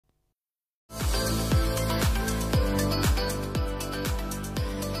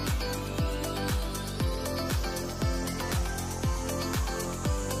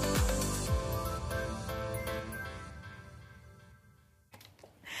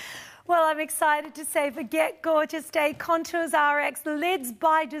Well, I'm excited to say for Get Gorgeous Day, Contours RX Lids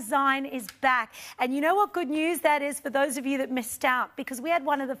by Design is back. And you know what good news that is for those of you that missed out, because we had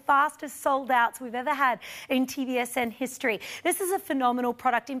one of the fastest sold outs we've ever had in TVSN history. This is a phenomenal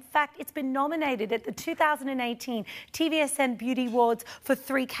product. In fact, it's been nominated at the 2018 TVSN Beauty Awards for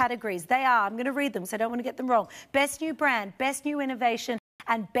 3 categories. They are, I'm going to read them so I don't want to get them wrong, Best New Brand, Best New Innovation,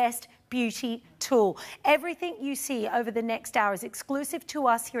 and Best Beauty Tool. Everything you see over the next hour is exclusive to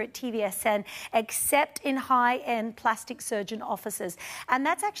us here at TVSN, except in high-end plastic surgeon offices. And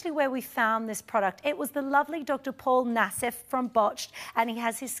that's actually where we found this product. It was the lovely Dr. Paul Nassif from Botched, and he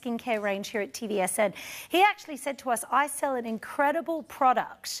has his skincare range here at TVSN. He actually said to us, I sell an incredible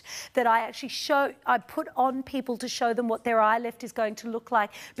product that I put on people to show them what their eye lift is going to look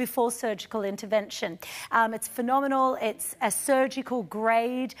like before surgical intervention. It's phenomenal. It's a surgical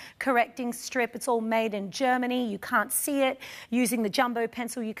grade correcting strip. It's all made in Germany. You can't see it. Using the jumbo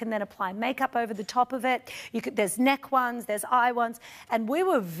pencil, you can then apply makeup over the top of it. There's neck ones, there's eye ones, and we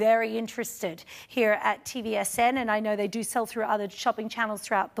were very interested here at TVSN, and I know they do sell through other shopping channels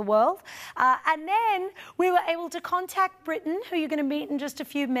throughout the world. And then we were able to contact Britain, who you're going to meet in just a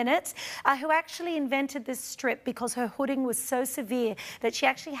few minutes, who actually invented this strip because her hooding was so severe that she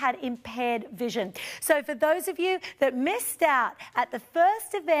actually had impaired vision. So for those of you that missed out at the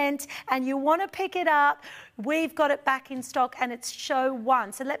first event and you want to pick it up, we've got it back in stock, and it's show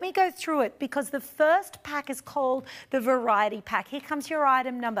 1. So let me go through it, because the first pack is called the variety pack. Here comes your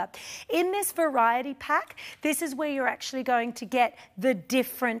item number. In this variety pack, this is where you're actually going to get the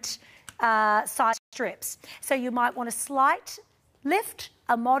different size strips. So you might want a slight lift,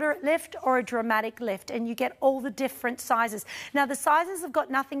 a moderate lift, or a dramatic lift, and you get all the different sizes. Now, the sizes have got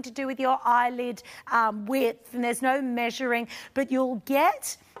nothing to do with your eyelid width, and there's no measuring, but you'll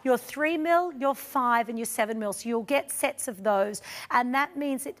get your 3 mil, your 5, and your 7 mil. So you'll get sets of those, and that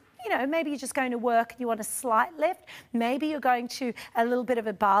means that, you know, maybe you're just going to work and you want a slight lift. Maybe you're going to a little bit of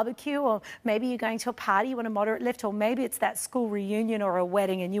a barbecue, or maybe you're going to a party, you want a moderate lift, or maybe it's that school reunion or a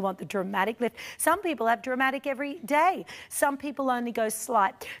wedding and you want the dramatic lift. Some people have dramatic every day. Some people only go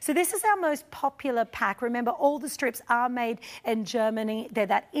slight. So this is our most popular pack. Remember, all the strips are made in Germany. They're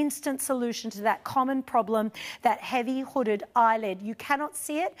that instant solution to that common problem, that heavy hooded eyelid. You cannot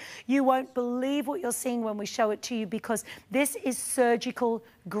see it. You won't believe what you're seeing when we show it to you, because this is surgical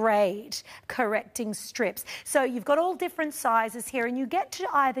grade correcting strips. So you've got all different sizes here, and you get to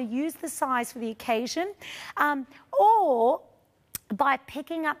either use the size for the occasion, or by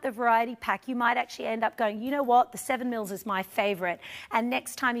picking up the variety pack, you might actually end up going, you know what, the 7 mils is my favorite. And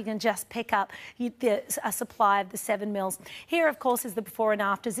next time you can just pick up a supply of the 7 mils. Here, of course, is the before and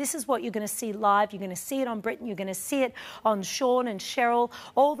afters. This is what you're going to see live. You're going to see it on Britain. You're going to see it on Sean and Cheryl.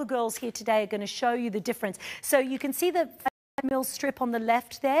 All the girls here today are going to show you the difference. So you can see the mil strip on the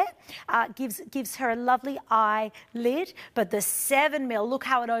left there gives her a lovely eye lid, but the 7 mil, look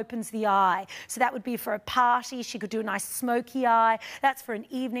how it opens the eye. So that would be for a party. She could do a nice smoky eye. That's for an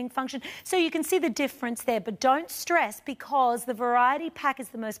evening function. So you can see the difference there, but don't stress, because the variety pack is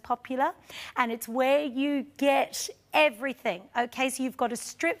the most popular, and it's where you get everything. Okay, so you've got a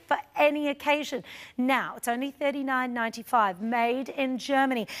strip for any occasion. Now, it's only $39.95, made in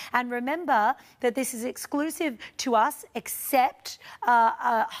Germany. And remember that this is exclusive to us, except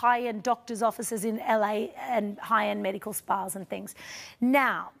high-end doctors' offices in LA and high-end medical spas and things.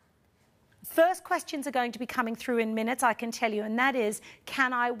 Now, first questions are going to be coming through in minutes, I can tell you, and that is,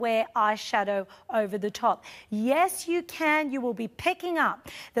 can I wear eyeshadow over the top? Yes, you can. You will be picking up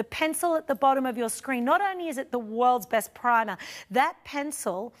the pencil at the bottom of your screen. Not only is it the world's best primer, that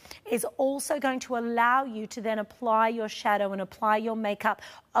pencil is also going to allow you to then apply your shadow and apply your makeup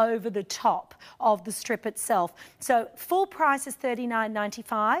over the top of the strip itself. So full price is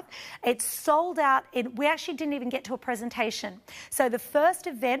 $39.95. It's sold out. We actually didn't even get to a presentation. So the first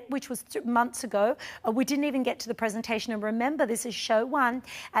event, which was months ago, we didn't even get to the presentation. And remember, this is show 1,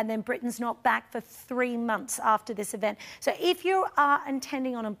 and then Britain's not back for 3 months after this event. So if you are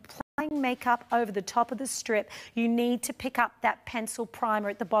intending on applying makeup over the top of the strip, you need to pick up that pencil primer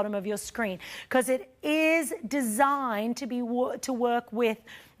at the bottom of your screen, because it is designed to work with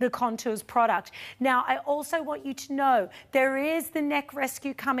the Contours product. Now, I also want you to know there is the neck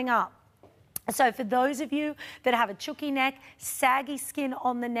rescue coming up. So for those of you that have a chooky neck, saggy skin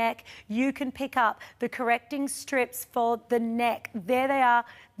on the neck, you can pick up the correcting strips for the neck. There they are.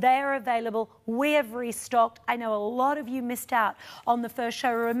 They are available. We have restocked. I know a lot of you missed out on the first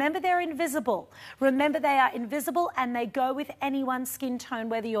show. Remember, they're invisible. Remember, they are invisible and they go with anyone's skin tone,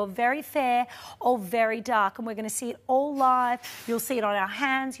 whether you're very fair or very dark. And we're going to see it all live. You'll see it on our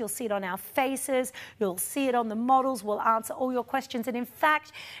hands. You'll see it on our faces. You'll see it on the models. We'll answer all your questions. And in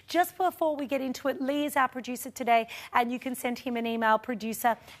fact, just before we get into it, Lee is our producer today, and you can send him an email,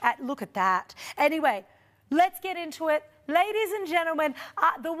 producer at look at that. Anyway, let's get into it. Ladies and gentlemen,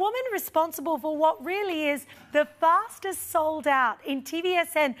 the woman responsible for what really is the fastest sold out in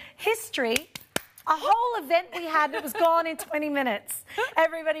TVSN history. A whole event we had that was gone in 20 minutes.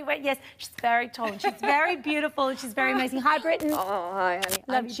 Everybody went, yes, she's very tall and she's very beautiful and she's very amazing. Hi, Britton. Oh, hi, honey.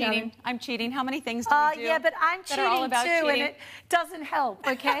 I'm cheating. I'm cheating. How many things do we do? Yeah, but I'm cheating too, and it doesn't help,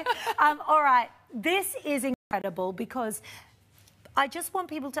 okay? All right, this is incredible because I just want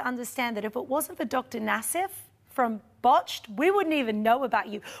people to understand that if it wasn't for Dr. Nassif from Botched, we wouldn't even know about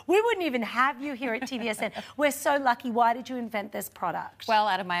you. We wouldn't even have you here at TVSN. We're so lucky. Why did you invent this product? Well,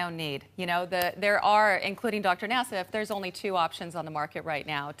 out of my own need. You know, there are, including Dr. Nassif, there's only 2 options on the market right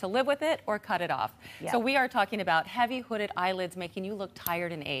now, to live with it or cut it off. Yep. So we are talking about heavy hooded eyelids making you look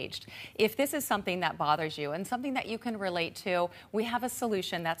tired and aged. If this is something that bothers you and something that you can relate to, we have a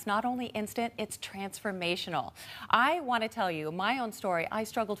solution that's not only instant, it's transformational. I want to tell you my own story. I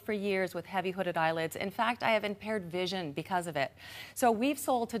struggled for years with heavy hooded eyelids. In fact, I have impaired vision because of it. So we've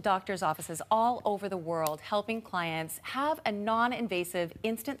sold to doctors' offices all over the world, helping clients have a non-invasive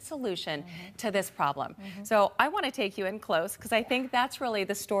instant solution to this problem. So I want to take you in close because I think that's really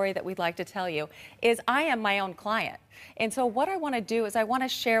the story that we'd like to tell you is I am my own client. And so what I want to do is I want to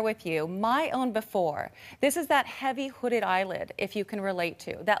share with you my own before. This is that heavy hooded eyelid, if you can relate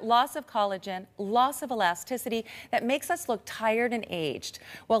to, that loss of collagen, loss of elasticity that makes us look tired and aged.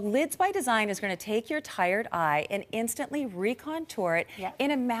 Well, Lids by Design is going to take your tired eye and instantly recontour it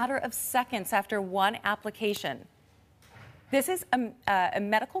in a matter of seconds after one application. This is a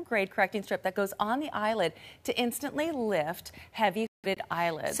medical grade correcting strip that goes on the eyelid to instantly lift heavy hooded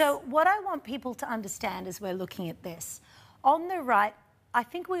eyelids. So what I want people to understand as we're looking at this, on the right, I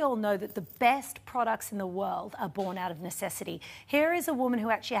think we all know that the best products in the world are born out of necessity. Here is a woman who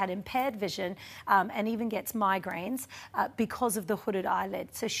actually had impaired vision and even gets migraines because of the hooded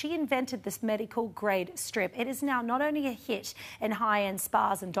eyelid. So she invented this medical grade strip. It is now not only a hit in high-end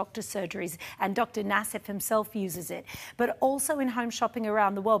spas and doctor surgeries, and Dr. Nassif himself uses it, but also in home shopping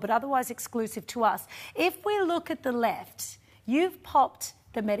around the world, but otherwise exclusive to us. If we look at the left, you've popped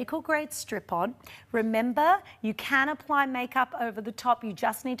the medical grade strip on. Remember, you can apply makeup over the top. You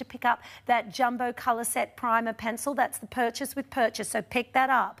just need to pick up that jumbo COLORSET primer pencil. That's the purchase with purchase, so pick that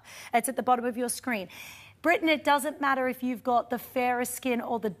up. It's at the bottom of your screen. Britton, it doesn't matter if you've got the fairest skin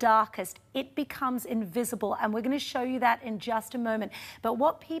or the darkest, it becomes invisible, and we're going to show you that in just a moment. But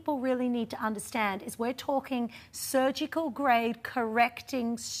what people really need to understand is we're talking surgical grade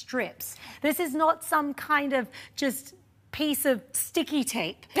correcting strips. This is not some kind of just piece of sticky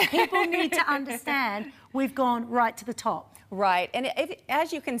tape. People need to understand we've gone right to the top. Right, and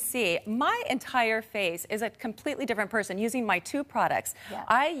as you can see, my entire face is a completely different person using my 2 products. Yeah.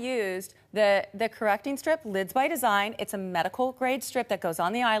 I used the correcting strip, Lids by Design. It's a medical grade strip that goes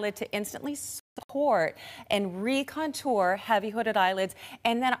on the eyelid to instantly support and recontour heavy hooded eyelids.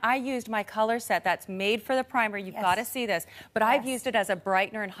 And then I used my COLORSET that's made for the primer. You've got to see this. But I've used it as a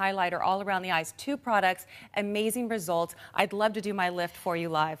brightener and highlighter all around the eyes. 2 products, amazing results. I'd love to do my lift for you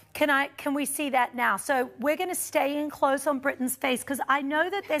live. Can we see that now? So we're going to stay in close on Britton's face because I know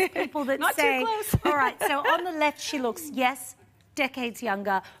that there's people that Not say, too close. all right, so on the left she looks, yes, decades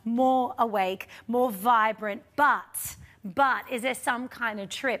younger, more awake, more vibrant, but is there some kind of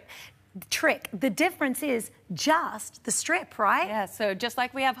trick? The difference is just the strip, right? Yeah, so just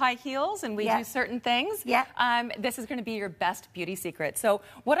like we have high heels and we do certain things, this is going to be your best beauty secret. So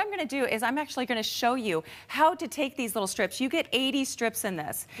what I'm going to do is I'm actually going to show you how to take these little strips. You get 80 strips in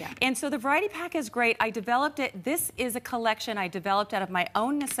this. And so the variety pack is great. I developed it. This is a collection I developed out of my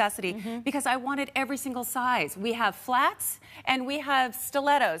own necessity because I wanted every single size. We have flats and we have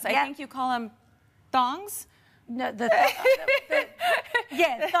stilettos. I think you call them thongs. No,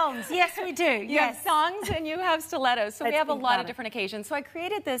 yeah, thongs. Yes, we do. You have thongs and you have stilettos. So we have a lot of different occasions. So I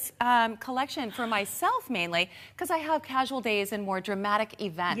created this collection for myself mainly because I have casual days and more dramatic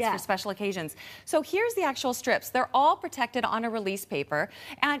events for special occasions. So here's the actual strips. They're all protected on a release paper.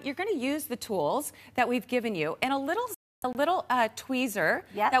 And you're going to use the tools that we've given you and a little tweezer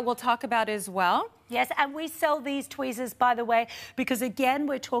that we'll talk about as well. Yes, and we sell these tweezers, by the way, because again,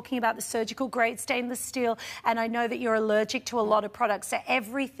 we're talking about the surgical grade stainless steel, and I know that you're allergic to a lot of products, so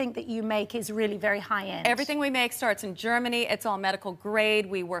everything that you make is really very high end. Everything we make starts in Germany. It's all medical grade.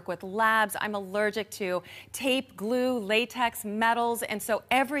 We work with labs. I'm allergic to tape, glue, latex, metals, and so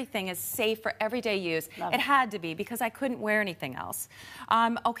everything is safe for everyday use. It had to be because I couldn't wear anything else.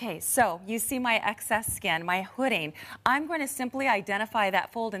 Okay, so you see my excess skin, my hooding. I'm going to simply identify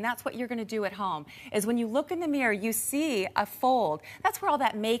that fold, and that's what you're going to do at home. Is when you look in the mirror, you see a fold. That's where all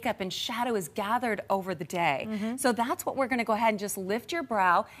that makeup and shadow is gathered over the day. So that's what we're going to go ahead and just lift your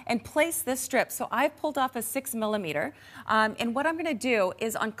brow and place this strip. So I've pulled off a 6 millimeter, and what I'm going to do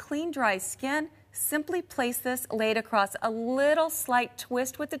is on clean, dry skin, simply place this laid across. A little slight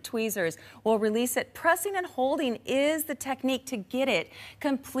twist with the tweezers will release it. Pressing and holding is the technique to get it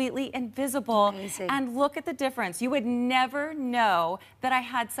completely invisible. Amazing. And look at the difference. You would never know that I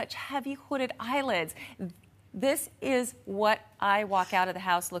had such heavy hooded eyelids. This is what I walk out of the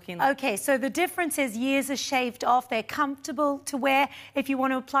house looking like. Okay, so the difference is years are shaved off. They're comfortable to wear. If you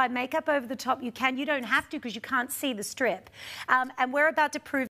want to apply makeup over the top, you can. You don't have to because you can't see the strip. And we're about to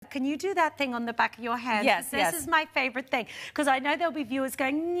prove. Can you do that thing on the back of your hand? Yes, This is my favorite thing because I know there'll be viewers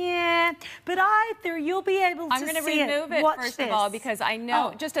going, yeah, but you'll be able to see it. I'm going to remove it first of all because I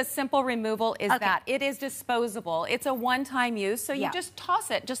know just a simple removal is that. It is disposable. It's a one-time use, so you just toss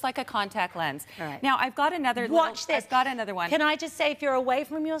it just like a contact lens. All right. Now, I've got another Watch this. I've got another one. Can I just say, if you're away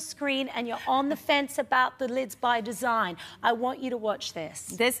from your screen and you're on the fence about the lids by design, I want you to watch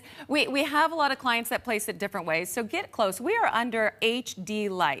this. We have a lot of clients that place it different ways, so get close. We are under HD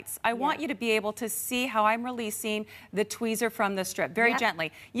lights. I want you to be able to see how I'm releasing the tweezer from the strip very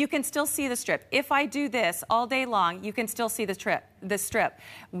gently. You can still see the strip. If I do this all day long, you can still see the strip.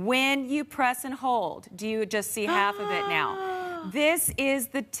 When you press and hold, do you just see half of it now? This is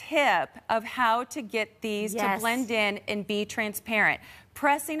the tip of how to get these to blend in and be transparent.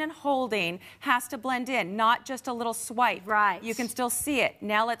 Pressing and holding has to blend in, not just a little swipe. Right. You can still see it.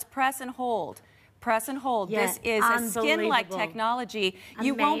 Now let's press and hold. Press and hold. Yeah, this is a skin-like technology.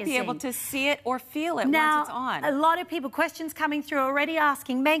 You won't be able to see it or feel it once it's on. A lot of people, questions coming through already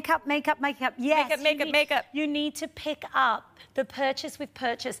asking, makeup, makeup, makeup. Yes, makeup. You need to pick up the Purchase with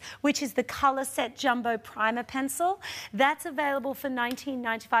Purchase, which is the COLORSET Jumbo Primer Pencil. That's available for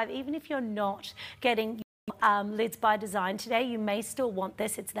 $19.95. Even if you're not getting lids by design today, you may still want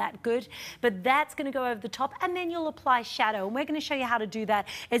this. It's that good, but that's going to go over the top, and then you'll apply shadow, and we're going to show you how to do that.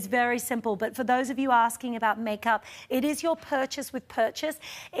 It's very simple, but for those of you asking about makeup, it is your Purchase with Purchase.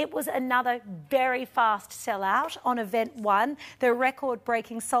 It was another very fast sellout on event 1, the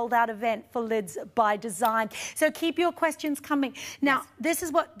record-breaking sold-out event for lids by design. So keep your questions coming. Now, this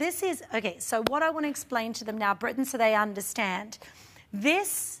is what this is. Okay, so what I want to explain to them now, Britain, so they understand.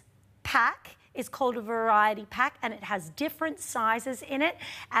 This pack is called a variety pack, and it has different sizes in it,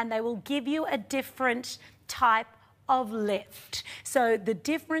 and they will give you a different type of lift. So the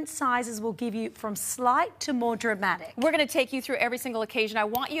different sizes will give you from slight to more dramatic. We're going to take you through every single occasion. I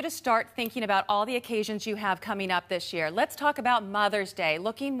want you to start thinking about all the occasions you have coming up this year. Let's talk about Mother's Day,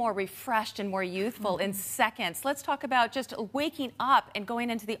 looking more refreshed and more youthful in seconds. Let's talk about just waking up and going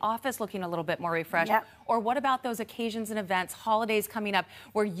into the office looking a little bit more refreshed. Or what about those occasions and events, holidays coming up,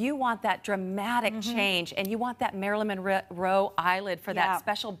 where you want that dramatic change and you want that Marilyn Monroe eyelid for that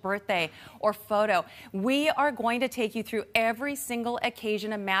special birthday or photo. We are going to take you through every single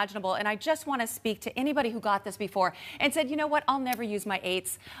occasion imaginable, and I just want to speak to anybody who got this before and said, you know what, I'll never use my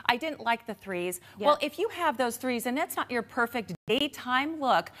 8s. I didn't like the 3s. Well, if you have those 3s and that's not your perfect daytime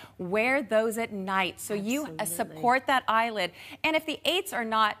look, wear those at night so you support that eyelid. And if the 8s are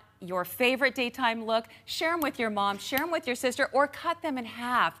not your favorite daytime look, share them with your mom, share them with your sister, or cut them in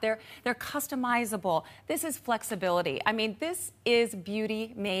half. They're customizable. This is flexibility. I mean, this is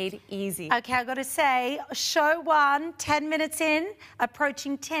beauty made easy. Okay, I've got to say, show 1, 10 minutes in,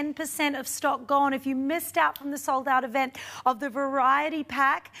 approaching 10% of stock gone. If you missed out from the sold-out event of the variety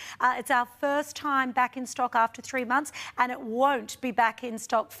pack, it's our first time back in stock after 3 months, and it won't be back in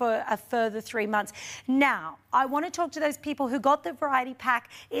stock for a further 3 months. Now, I want to talk to those people who got the variety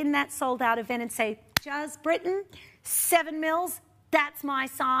pack in that sold-out event and say, Jazz, Britain, 7 mils, that's my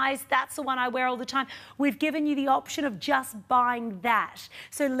size, that's the one I wear all the time. We've given you the option of just buying that.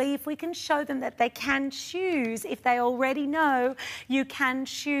 So Lee, if we can show them that they can choose, if they already know, you can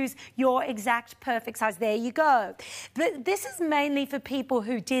choose your exact perfect size. There you go. But this is mainly for people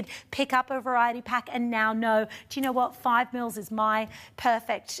who did pick up a variety pack and now know, do you know what, 5 mils is my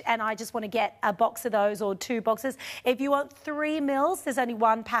perfect, and I just want to get a box of those or 2 boxes. If you want 3 mils, there's only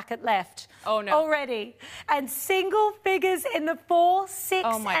 1 packet left. Oh no. Already. And single figures in the 4 4, 6,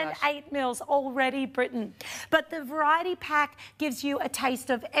 Oh my and gosh. 8 mils already, Britain. But the variety pack gives you a taste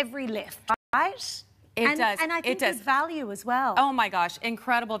of every lift, right? It does. And I think it does. good value as well. Oh my gosh,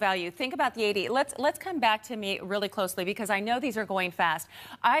 incredible value. Think about the 80. Let's come back to me really closely because I know these are going fast.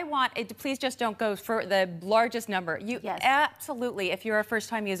 I want it to, please just don't go for the largest number. You absolutely, if you're a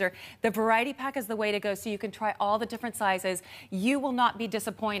first-time user, the variety pack is the way to go so you can try all the different sizes. You will not be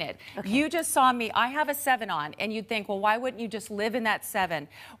disappointed. Okay. You just saw me, I have a 7 on, and you'd think, well, why wouldn't you just live in that 7?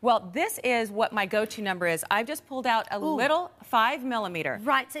 Well, this is what my go-to number is. I've just pulled out a little 5 millimeter.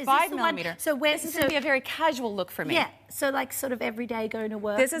 Right, so is 5 this the millimeter. One, so when, this is going to be a very casual look for me. Yeah, so like sort of everyday going to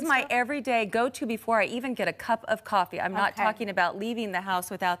work. This is my everyday go-to before I even get a cup of coffee. I'm not talking about leaving the house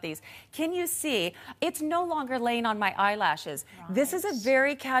without these. Can you see? It's no longer laying on my eyelashes. Right. This is a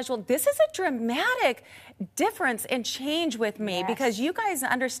very casual, this is a dramatic difference and change with me because you guys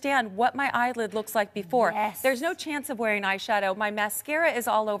understand what my eyelid looks like before. There's no chance of wearing eyeshadow. My mascara is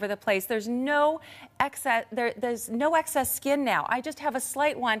all over the place. There's no excess, there's no excess skin now. I just have a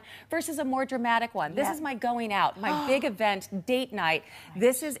slight one versus a more dramatic one. This is my going out, my big event, date night.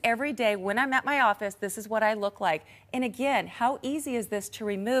 This is every day when I'm at my office, this is what I look like. And again, how easy is this to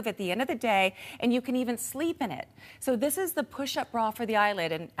remove at the end of the day, and you can even sleep in it. So this is the push-up bra for the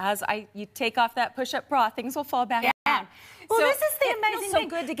eyelid, and as you take off that push-up bra, things will fall back down. Well, so this is the amazing thing. It feels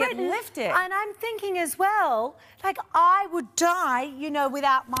so good to get lifted. And I'm thinking as well, like I would die, you know,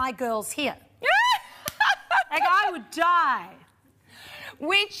 without my girls here. Like I would die.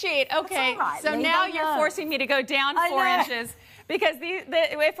 We cheat. Okay, right, so now you're forcing me to go down 4 inches. Because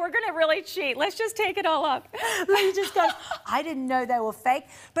if we're going to really cheat, let's just take it all up. Lee just goes, I didn't know they were fake,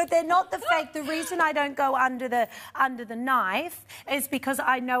 but they're not the fake. The reason I don't go under the knife is because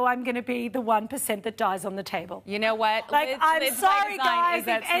I know I'm going to be the 1% that dies on the table. You know what? Like, I'm sorry, guys,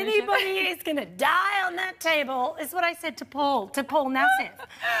 if anybody is going to die on that table, is what I said to Paul Nassif.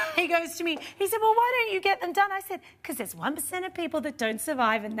 He goes to me, he said, well, why don't you get them done? I said, because there's 1% of people that don't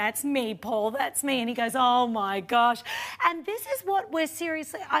survive, and that's me, Paul, that's me. And he goes, oh, my gosh. And this is what we're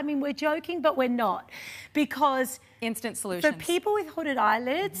seriously, I mean, we're joking, but we're not. Because instant solutions. For people with hooded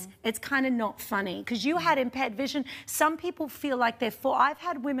eyelids, it's kind of not funny because you had impaired vision. Some people feel like they're I've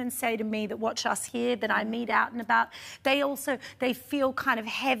had women say to me that watch us here, that I meet out and about, they feel kind of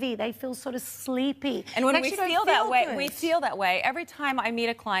heavy. They feel sort of sleepy. And when we feel that way, we feel that way. Every time I meet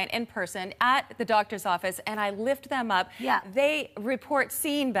a client in person at the doctor's office and I lift them up, they report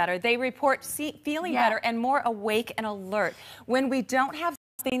seeing better. They report feeling better and more awake and alert. When we don't have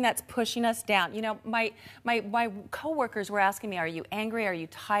thing that's pushing us down. You know, my coworkers were asking me, are you angry? Are you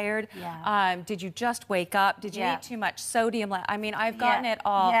tired? Did you just wake up? Did you eat too much sodium? I mean, I've gotten it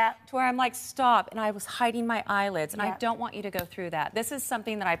all to where I'm like, stop. And I was hiding my eyelids. And I don't want you to go through that. This is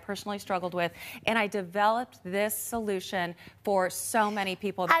something that I personally struggled with. And I developed this solution for so many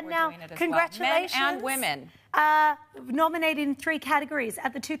people that were doing it as congratulations. well. Men and women. Nominated in 3 categories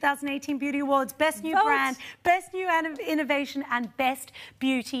at the 2018 Beauty Awards. Best New Brand, Best New Innovation, and Best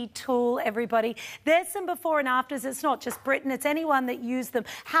Beauty Tool, everybody. There's some before and afters. It's not just Britain, it's anyone that used them.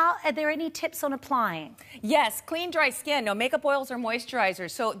 Are there any tips on applying? Yes, clean, dry skin, no makeup oils or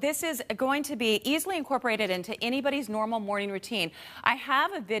moisturizers. So this is going to be easily incorporated into anybody's normal morning routine. I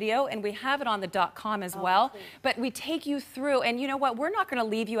have a video, and we have it on the .com as well, but we take you through, and you know what? We're not going to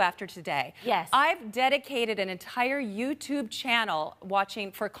leave you after today. Yes. I've dedicated an entire YouTube channel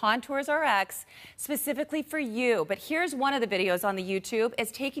watching for Contours RX specifically for you. But here's one of the videos on the YouTube.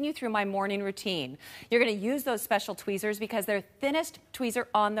 It's taking you through my morning routine. You're going to use those special tweezers because they're thinnest tweezer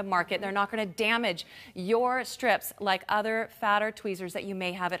on the market. They're not going to damage your strips like other fatter tweezers that you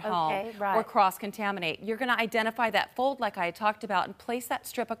may have at home or cross-contaminate. You're going to identify that fold like I talked about and place that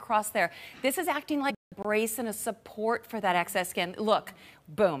strip across there. This is acting like a brace and a support for that excess skin. Look,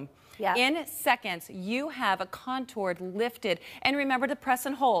 boom. In seconds, you have a contoured, lifted, and remember to press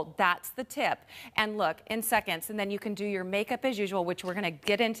and hold. That's the tip. And look, in seconds, and then you can do your makeup as usual, which we're going to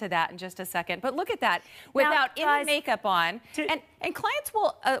get into that in just a second. But look at that, without any makeup on. And clients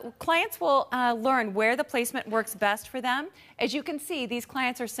will learn where the placement works best for them. As you can see, these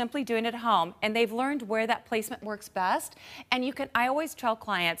clients are simply doing it at home, and they've learned where that placement works best. And you can, I always tell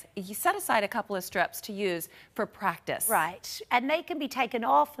clients, you set aside a couple of strips to use for practice. Right. And they can be taken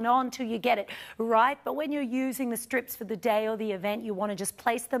off and on contour, you get it right. But when you're using the strips for the day or the event, you want to just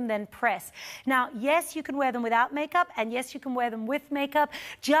place them, then press. Now, yes, you can wear them without makeup, and yes, you can wear them with makeup.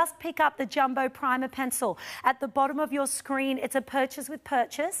 Just pick up the Jumbo Primer Pencil. At the bottom of your screen, it's a purchase with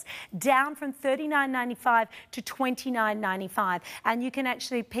purchase, down from $39.95 to $29.95. And you can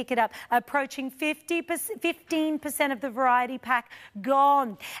actually pick it up, approaching 15% of the variety pack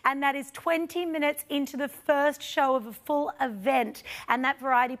gone. And that is 20 minutes into the first show of a full event. And that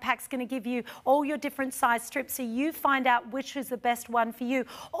variety pack's going to give you all your different size strips, so you find out which is the best one for you.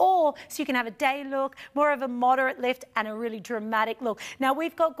 Or so you can have a day look, more of a moderate lift, and a really dramatic look. Now,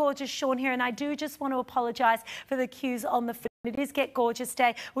 we've got gorgeous Sean here, and I do just want to apologise for the cues on the It is Get Gorgeous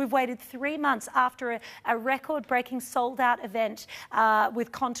Day. We've waited 3 months after a record-breaking sold-out event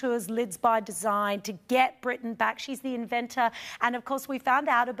with Contours Lids by Design to get Britton back. She's the inventor. And, of course, we found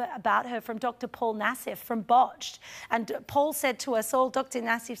out about her from Dr. Paul Nassif from Botched. And Paul said to us all, Dr.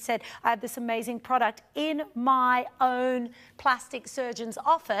 Nassif said, I have this amazing product in my own plastic surgeon's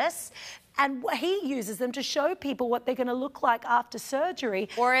office. And he uses them to show people what they're going to look like after surgery.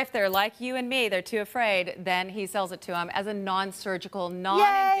 Or if they're like you and me, they're too afraid, then he sells it to them as a non-surgical,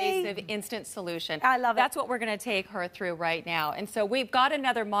 non-invasive, instant solution. I love it. That's what we're going to take her through right now. And so we've got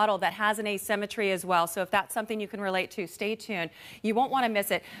another model that has an asymmetry as well. So if that's something you can relate to, stay tuned. You won't want to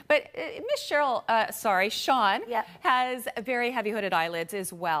miss it. But Miss Cheryl, Sean, has very heavy hooded eyelids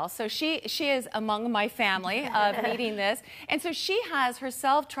as well. So she is among my family of needing this. And so she has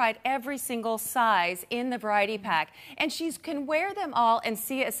herself tried every single size in the variety pack, and she can wear them all and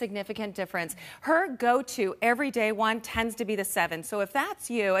see a significant difference. Her go-to everyday one tends to be the 7. So if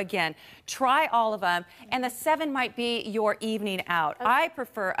that's you, again, try all of them, and the 7 might be your evening out. Okay. I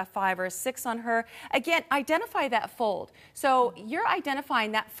prefer a 5 or a 6 on her. Again, identify that fold. So you're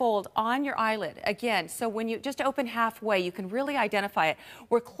identifying that fold on your eyelid. Again, so when you just open halfway, you can really identify it.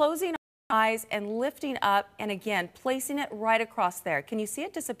 We're closing eyes and lifting up, and again placing it right across there. Can you see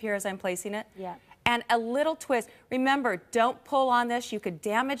it disappear as I'm placing it? Yeah. And a little twist. Remember, don't pull on this. You could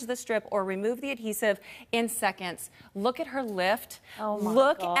damage the strip or remove the adhesive in seconds. Look at her lift. Oh my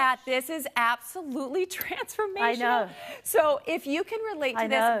Look gosh. at this. Is absolutely transformational. I know. So if you can relate to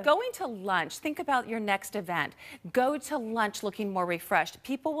this, going to lunch, think about your next event. Go to lunch looking more refreshed.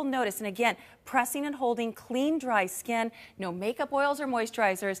 People will notice. And again, pressing and holding clean, dry skin, no makeup oils or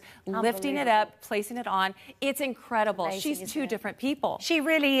moisturizers, lifting it up, placing it on. It's incredible. Amazing, she's two different people. She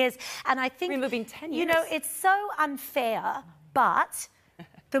really is. And I think, removing 10 years. You know, it's so unfair, but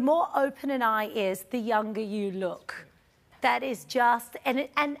the more open an eye is, the younger you look. That is just, and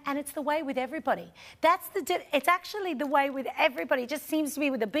it's the way with everybody. It's actually the way with everybody. It just seems to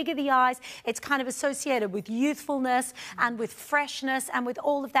be with the bigger the eyes, it's kind of associated with youthfulness and with freshness and with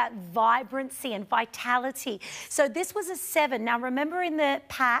all of that vibrancy and vitality. So this was a 7. Now remember, in the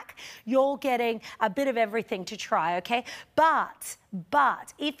pack, you're getting a bit of everything to try, okay? But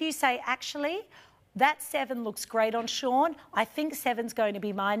if you say, actually, that 7 looks great on Sean, I think 7's going to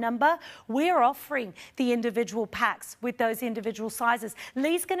be my number, we're offering the individual packs with those individual sizes.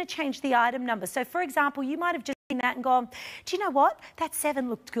 Lee's going to change the item number. So, for example, you might have just seen that and gone, do you know what? That 7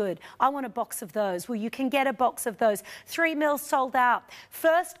 looked good. I want a box of those. Well, you can get a box of those. 3 mils sold out.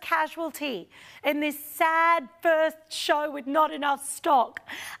 First casualty in this sad first show with not enough stock.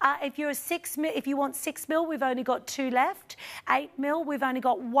 If you want 6 mil, we've only got 2 left. 8 mil, we've only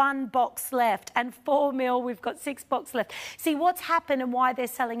got 1 box left. And 4 mil, we've got 6 boxes left. See, what's happened and why they're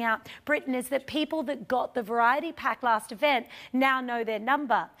selling out, Britain, is that people that got the variety pack last event now know their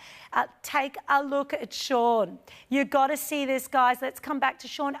number. Take a look at Sean. You've got to see this, guys. Let's come back to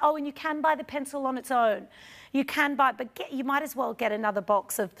Sean. Oh, and you can buy the pencil on its own. You can buy, but you might as well get another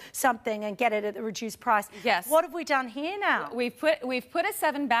box of something and get it at the reduced price. Yes. What have we done here now? We've put a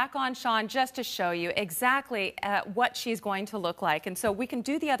 7 back on Sean just to show you exactly what she's going to look like. And so we can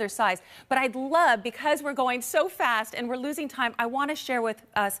do the other size. But I'd love, because we're going so fast and we're losing time, I want to share with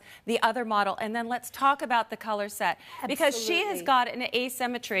us the other model. And then let's talk about the color set. Absolutely. Because she has got an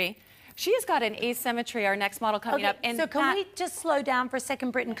asymmetry. She has got an asymmetry, our next model coming up. And so can we just slow down for a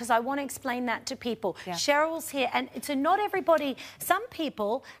second, Britton, because I want to explain that to people. Yeah. Cheryl's here, and so not everybody, some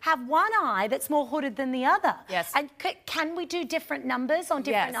people have one eye that's more hooded than the other. Yes. And can we do different numbers on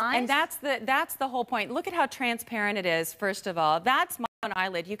different eyes? And that's the whole point. Look at how transparent it is, first of all. That's my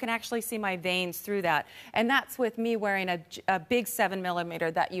eyelid. You can actually see my veins through that. And that's with me wearing a big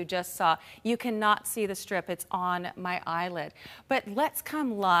 7mm that you just saw. You cannot see the strip. It's on my eyelid. But let's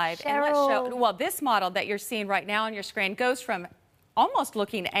come live Cheryl. and let's show, well, this model that you're seeing right now on your screen goes from almost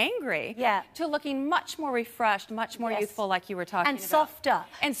looking angry to looking much more refreshed, much more youthful, like you were talking about. Softer.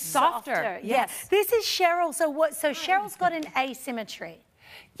 And softer. Yes. This is Cheryl. So Cheryl's got an asymmetry.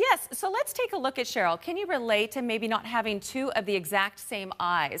 Yes, so let's take a look at Cheryl. Can you relate to maybe not having two of the exact same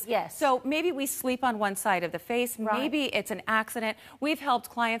eyes? Yes. So maybe we sleep on one side of the face. Right. Maybe it's an accident. We've helped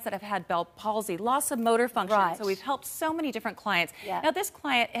clients that have had Bell palsy, loss of motor function. Right. So we've helped so many different clients. Yeah. Now this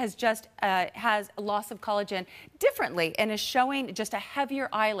client has just has a loss of collagen differently and is showing just a heavier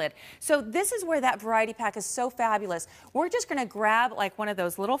eyelid. So this is where that variety pack is so fabulous. We're just going to grab like one of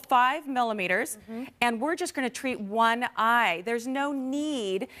those little 5 millimeters, and we're just going to treat one eye. There's no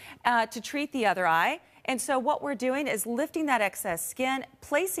need to treat the other eye. And so what we're doing is lifting that excess skin,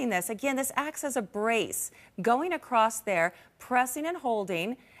 placing this, again, this acts as a brace, going across there, pressing and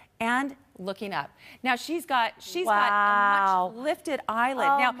holding, and looking up. Now she's got a much lifted eyelid.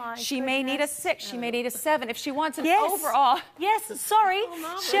 Oh, now she may need a 6, she may need a 7 if she wants an Yes. overall. Yes, sorry,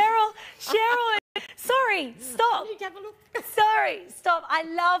 Cheryl. Sorry, stop. Sorry, stop. I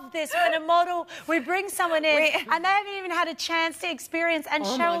love this when a model, we bring someone in and they haven't even had a chance to experience, and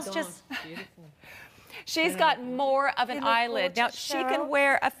Cheryl's just... Beautiful. She's got more of an eyelid. Now, she can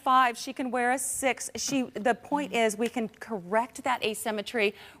wear a 5, she can wear a 6. The point is we can correct that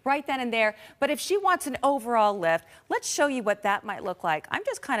asymmetry right then and there. But if she wants an overall lift, let's show you what that might look like. I'm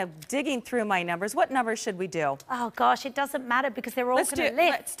just kind of digging through my numbers. What numbers should we do? Oh, gosh, it doesn't matter because they're all going to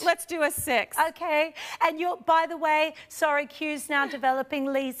lift. Let's do a 6. Okay. And by the way, sorry, Q's now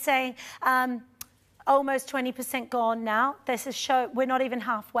developing. Lee's saying... almost 20% gone now. This is we're not even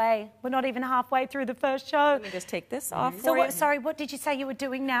halfway. We're not even halfway through the first show. Let me just take this off. So sorry, what did you say you were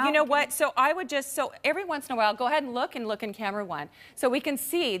doing now? You know what? So I would so every once in a while, go ahead and look in camera 1. So we can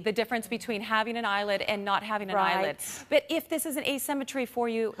see the difference between having an eyelid and not having an eyelid. But if this is an asymmetry for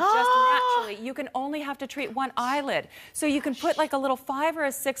you, just naturally, you can only have to treat one eyelid. So you can put like a little 5 or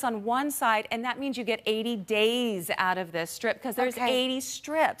a 6 on one side, and that means you get 80 days out of this strip because there's 80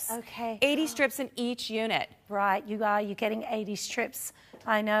 strips. Okay. 80 strips in each unit. Right, you're getting 80 strips.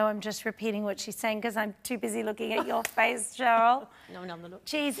 I know, I'm just repeating what she's saying because I'm too busy looking at your face, Cheryl. No, another look.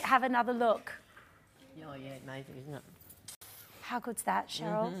 Geez, have another look. Oh, yeah, amazing, isn't it? How good's that,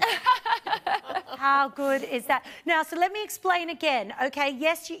 Cheryl? How good is that? Now, so let me explain again, okay?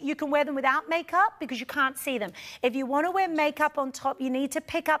 Yes, you can wear them without makeup because you can't see them. If you want to wear makeup on top, you need to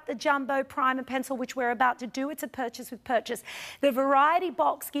pick up the Jumbo Primer Pencil, which we're about to do. It's a purchase with purchase. The variety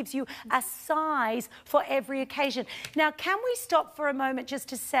box gives you a size for every occasion. Now, can we stop for a moment just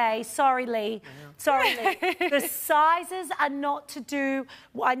to say, sorry, Lee, the sizes are not to do,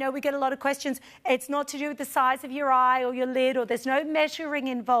 I know we get a lot of questions, it's not to do with the size of your eye or your lid, or there's no measuring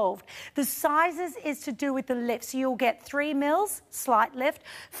involved. The sizes is to do with the lift. So you'll get 3 mils, slight lift,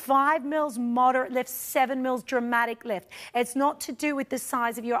 5 mils, moderate lift, 7 mils, dramatic lift. It's not to do with the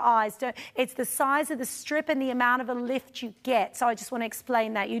size of your eyes. It's the size of the strip and the amount of a lift you get. So I just want to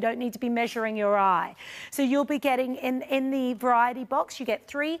explain that. You don't need to be measuring your eye. So you'll be getting, in the variety box, you get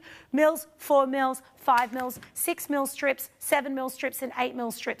 3 mils, 4 mils, 5 mils, 6 mil strips, 7 mil strips, and 8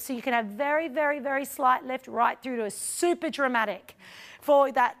 mil strips. So you can have very, very, very slight lift right through to a super dramatic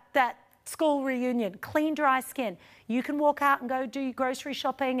for that school reunion. Clean, dry skin. You can walk out and go do your grocery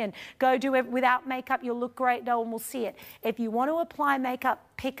shopping and go do it without makeup. You'll look great. No one will see it. If you want to apply makeup,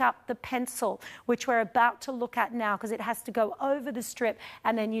 pick up the pencil, which we're about to look at now, because it has to go over the strip,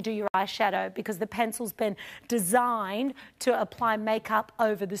 and then you do your eyeshadow because the pencil's been designed to apply makeup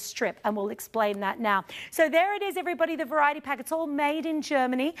over the strip, and we'll explain that now. So there it is, everybody, the variety pack. It's all made in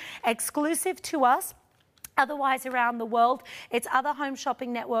Germany, exclusive to us. Otherwise, around the world, it's other home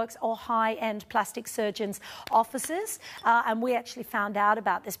shopping networks or high-end plastic surgeons' offices. And we actually found out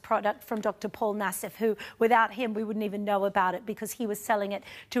about this product from Dr. Paul Nassif, who, without him, we wouldn't even know about it because he was selling it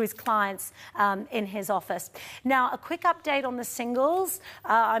to his clients in his office. Now, a quick update on the singles.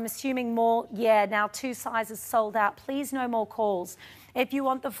 I'm assuming more, now 2 sizes sold out. Please, no more calls. If you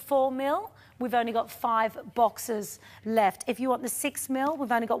want the 4 mil, we've only got 5 boxes left. If you want the 6 mil,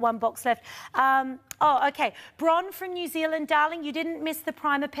 we've only got 1 box left. Oh, okay. Bron from New Zealand, darling, you didn't miss the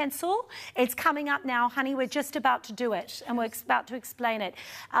primer pencil. It's coming up now, honey. We're just about to do it, and we're about to explain it.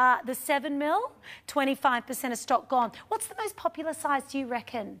 The 7 mil, 25% of stock gone. What's the most popular size, do you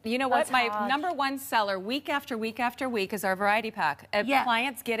reckon? You know what? My #1 seller, week after week after week, is our variety pack.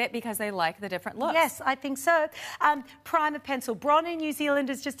 Clients get it because they like the different looks. Yes, I think so. Primer pencil. Bron in New Zealand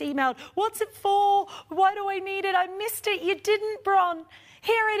has just emailed, what's it for? Why do I need it? I missed it. You didn't, Bron.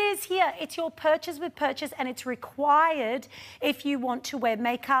 Here it is here. It's your purchase with purchase, and it's required if you want to wear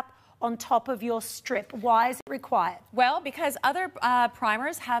makeup on top of your strip. Why is it required? Well, because other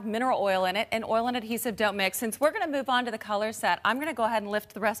primers have mineral oil in it, and oil and adhesive don't mix. Since we're going to move on to the COLORSET, I'm going to go ahead and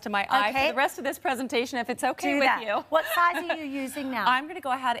lift the rest of my eye for the rest of this presentation, if it's okay with you. What size are you using now? I'm going to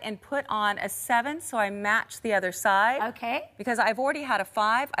go ahead and put on a 7 so I match the other side. Okay. Because I've already had a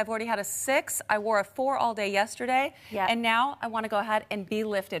 5, I've already had a 6, I wore a 4 all day yesterday, and now I want to go ahead and be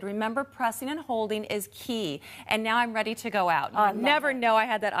lifted. Remember, pressing and holding is key, and now I'm ready to go out. You never know I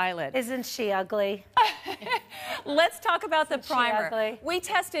had that eyelid. Isn't she ugly? Let's talk about the primer. We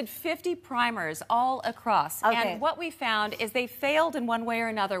tested 50 primers all across, and what we found is they failed in one way or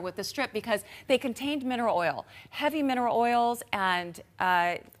another with the strip because they contained mineral oil, heavy mineral oils, and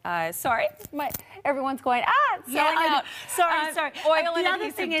sorry, everyone's going selling out. Sorry. Oil and the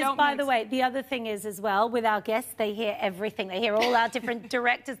other thing is, by the way, the other thing is as well with our guests, they hear everything. They hear all our different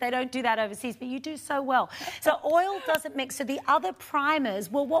directors. They don't do that overseas, but you do so well. So oil doesn't mix. So the other primers,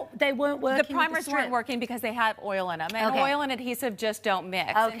 well, they weren't working. The primers weren't working because they have oil in them, and oil and adhesive just don't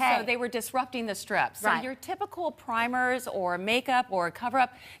mix. And so they were disrupting the strip. So your typical primers or makeup or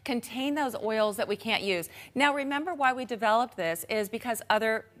cover-up contain those oils that we can't use. Now, remember why we developed this is because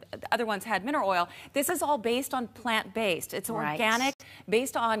other ones had mineral oil. This is all based on plant-based. It's organic,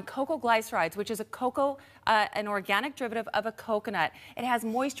 based on cocoa glycerides, which is a cocoa, an organic derivative of a coconut. It has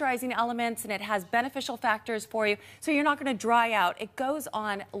moisturizing elements and it has beneficial factors for you, so you're not going to dry out. It goes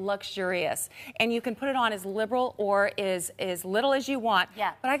on luxurious, and you can put it on as liberal or as little as you want.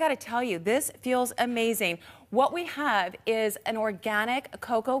 But I got to tell you, this feels amazing. What we have is an organic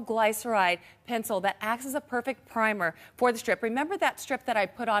cocoa glyceride pencil that acts as a perfect primer for the strip. Remember that strip that I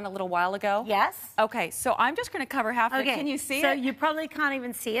put on a little while ago? Yes. Okay, so I'm just going to cover half of it. Can you see it? So you probably can't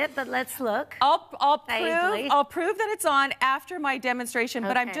even see it, but let's look. I'll prove that it's on after my demonstration,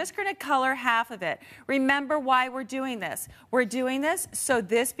 but I'm just going to color half of it. Remember why we're doing this. We're doing this so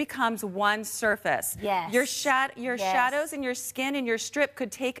this becomes one surface. Yes. Your shadows and your skin and your strip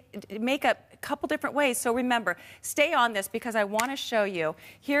could make up a couple different ways. So remember, stay on this because I want to show you.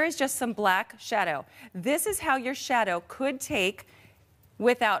 Here is just some black shadow. This is how your shadow could take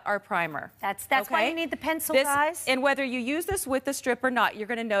without our primer. That's why you need the pencil, guys. And whether you use this with the strip or not, you're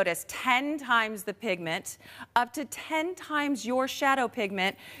going to notice 10 times the pigment, up to 10 times your shadow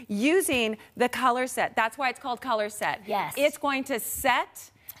pigment using the COLORSET. That's why it's called COLORSET. Yes. It's going to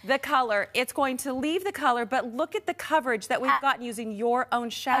set the color, it's going to leave the color, but look at the coverage that we've gotten using your own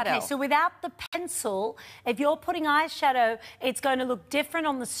shadow. Okay, so without the pencil, if you're putting eyeshadow, it's going to look different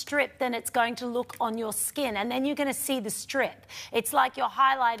on the strip than it's going to look on your skin, and then you're going to see the strip. It's like you're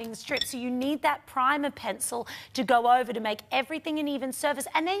highlighting the strip, so you need that primer pencil to go over to make everything an even surface,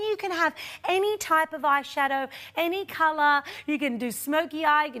 and then you can have any type of eyeshadow, any color. You can do smoky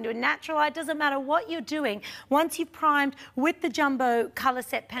eye, you can do a natural eye, it doesn't matter what you're doing. Once you've primed with the jumbo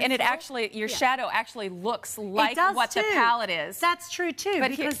COLORSET pencil. And it actually, your shadow actually looks like what the palette is. That's true too,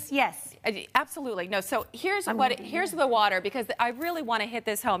 but because, absolutely. No, so here's the water, because I really want to hit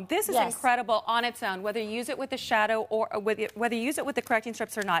this home. This is incredible on its own, whether you use it with the shadow or whether you use it with the correcting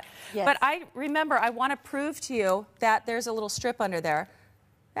strips or not. But I want to prove to you that there's a little strip under there.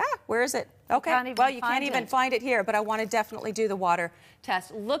 Where is it? Okay, well, you can't even find it here, but I want to definitely do the water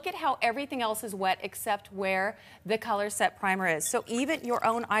test. Look at how everything else is wet except where the COLORSET primer is. So even your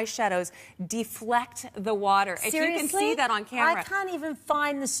own eyeshadows deflect the water. Seriously? If you can see that on camera. I can't even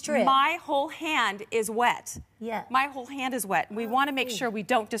find the strip. My whole hand is wet. Yeah. My whole hand is wet. We want to make sure we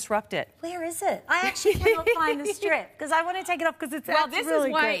don't disrupt it. Where is it? I actually cannot find the strip because I want to take it off because it's this really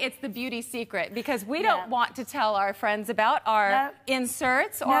is why good. it's the beauty secret, because we don't want to tell our friends about our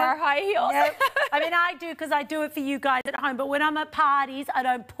inserts or our high heels. I mean, I do because I do it for you guys at home, but when I'm at parties, I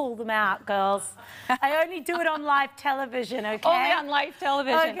don't pull them out, girls. I only do it on live television, okay? Only on live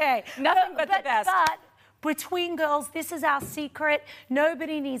television. Okay. Nothing but the best. But between girls, this is our secret.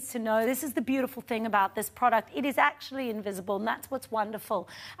 Nobody needs to know. This is the beautiful thing about this product. It is actually invisible, and that's what's wonderful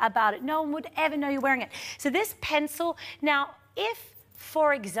about it. No one would ever know you're wearing it. So this pencil, now, if,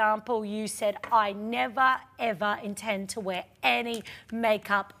 for example, you said, I never, ever intend to wear any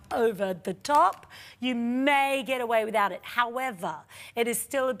makeup over the top, you may get away without it. However, it is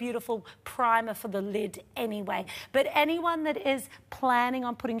still a beautiful primer for the lid anyway. But anyone that is planning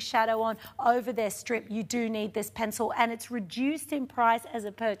on putting shadow on over their strip, you do need this pencil, and it's reduced in price as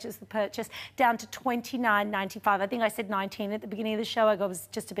a purchase, down to $29.95. I think I said 19 at the beginning of the show. I was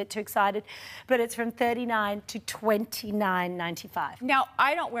just a bit too excited. But it's from $39 to $29.95. Now,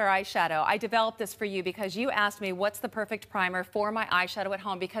 I don't wear eyeshadow. I developed this for you because you asked me what's the perfect primer for my eyeshadow at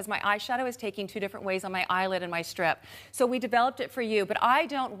home, because because my eyeshadow is taking two different ways on my eyelid and my strip. So we developed it for you, but I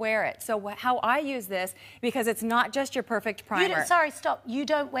don't wear it. So how I use this, because it's not just your perfect primer. Sorry, stop. You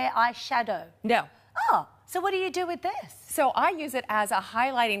don't wear eyeshadow? No. Oh, so what do you do with this? So I use it as a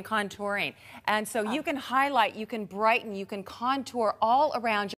highlighting contouring. And so you can highlight, you can brighten, you can contour all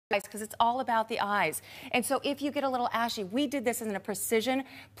around your eyes because it's all about the eyes. And so if you get a little ashy, we did this in a precision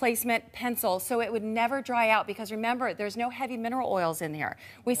placement pencil so it would never dry out because remember, there's no heavy mineral oils in here.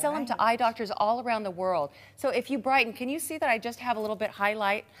 We sell them to eye doctors all around the world. So if you brighten, can you see that I just have a little bit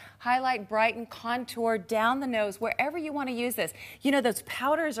highlight, brighten, contour down the nose, wherever you want to use this. You know, those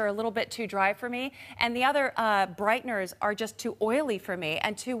powders are a little bit too dry for me and the other brighteners are just too oily for me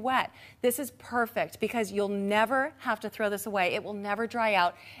and too wet. This is perfect because you'll never have to throw this away. It will never dry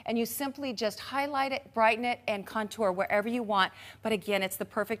out. And you simply just highlight it, brighten it, and contour wherever you want. But again, it's the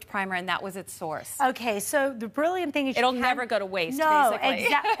perfect primer, and that was its source. Okay, so the brilliant thing is it'll never go to waste, no, basically.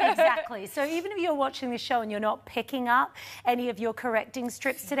 Exactly. So even if you're watching the show and you're not picking up any of your correcting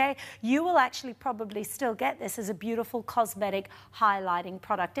strips today, you will actually probably still get this as a beautiful cosmetic highlighting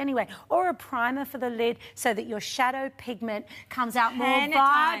product anyway, or a primer for the lid so that your shadow pigment comes out more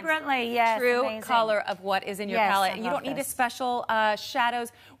vibrantly. Yes, true amazing. Color of what is in your palette. You don't need this. a special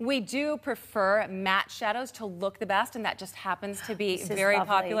shadows. We do prefer matte shadows to look the best, and that just happens to be very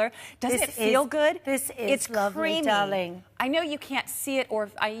popular. Does it feel good? It's lovely, creamy. Darling. I know you can't see it, or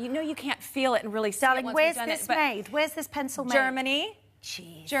you know you can't feel it and really see it once where's we've done this it, but made? Where's this pencil made? Germany.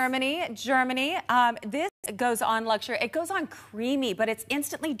 Jeez. Germany. This goes on luxury. It goes on creamy, but it's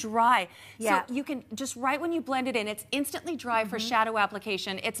instantly dry. Yeah. So you can just right when you blend it in, it's instantly dry for shadow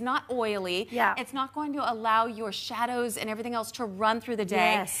application. It's not oily. Yeah. It's not going to allow your shadows and everything else to run through the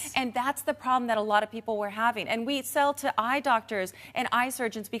day. Yes. And that's the problem that a lot of people were having. And we sell to eye doctors and eye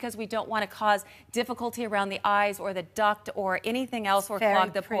surgeons because we don't want to cause difficulty around the eyes or the duct or anything else or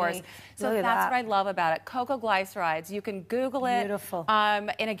clog the pores. So that's what I love about it. Cocoa glycerides. You can Google it. Beautiful.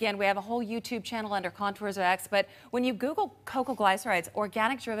 And again, we have a whole YouTube channel under Contours of X, but when you Google cocoa glycerides,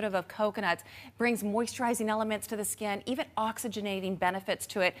 organic derivative of coconuts, brings moisturizing elements to the skin, even oxygenating benefits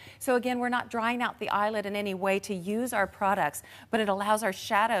to it. So again, we're not drying out the eyelid in any way to use our products, but it allows our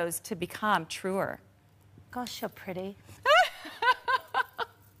shadows to become truer. Gosh, you're pretty.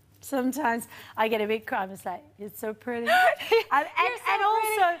 Sometimes I get a big cry and say, you're so pretty. and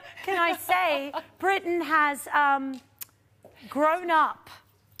also, can I say, Britain has grown-up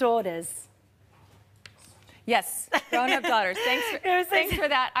daughters. Yes, grown-up daughters. Thanks for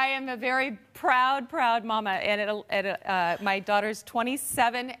that. I am a very proud mama, and my daughter's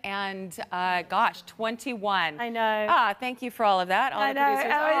 27 and gosh, 21. I know. Thank you for all of that. All I the know.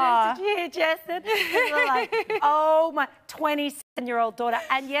 producers. Did you hear Justin? We're like, oh my, 27-year-old daughter.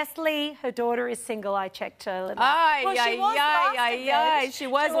 And yes, Lee, her daughter is single. I checked her. She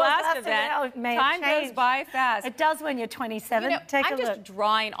was last event. Time goes by fast. It does when you're 27. You know, Take a I'm look. just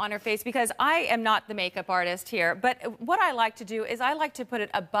drawing on her face because I am not the makeup artist here. But what I like to do is I like to put it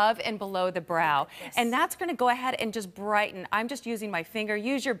above and below the brow. Yes. And that's going to go ahead and just brighten. I'm just using my finger.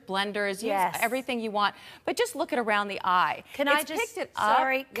 Use your blenders. Use everything you want. But just look at around the eye. Can I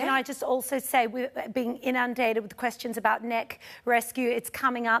just also say, we're being inundated with questions about neck rescue. It's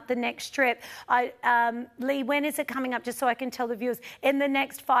coming up, the next strip. Lee, when is it coming up? Just so I can tell the viewers. In the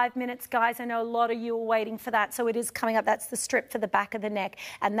next 5 minutes, guys. I know a lot of you are waiting for that. So it is coming up. That's the strip for the back of the neck.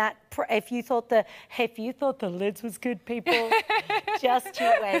 And that, if you thought the lids was good, people, just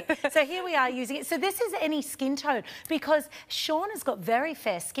you wait. So here we are using it. So this is any skin tone because Sean has got very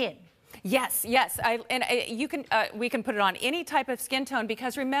fair skin. Yes. We can put it on any type of skin tone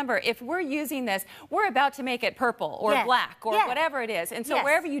because remember, if we're using this, we're about to make it purple or black or whatever it is. And so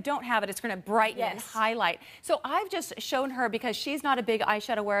wherever you don't have it, it's going to brighten and highlight. So I've just shown her because she's not a big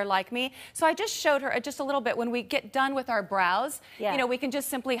eyeshadow wearer like me. So I just showed her just a little bit when we get done with our brows, you know, we can just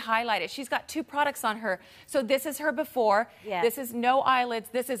simply highlight it. She's got 2 products on her. So this is her before. This is no eyelids.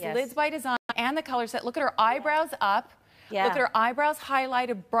 This is Lids by Design and the COLORSET. Look at her eyebrows up. Look at her eyebrows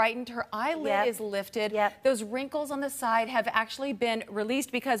highlighted, brightened, her eyelid is lifted. Those wrinkles on the side have actually been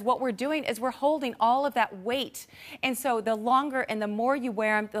released because what we're doing is we're holding all of that weight. And so the longer and the more you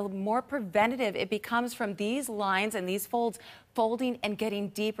wear them, the more preventative it becomes from these lines and these folds folding and getting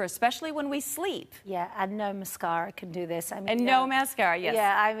deeper, especially when we sleep. Yeah, and no mascara can do this. I mean, and no mascara, yes.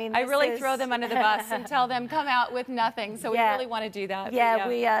 Yeah, I mean, I really throw them under the bus and tell them come out with nothing. So we really want to do that. Yeah,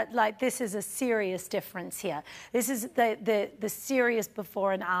 we are like, this is a serious difference here. This is the serious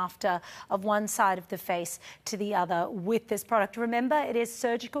before and after of one side of the face to the other with this product. Remember, it is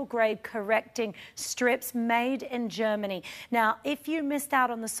surgical grade correcting strips made in Germany. Now, if you missed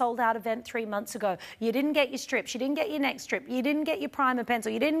out on the sold out event 3 months ago, you didn't get your strips, you didn't get your neck strip, you you didn't get your primer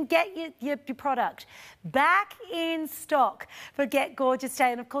pencil, you didn't get your product, back in stock for Get Gorgeous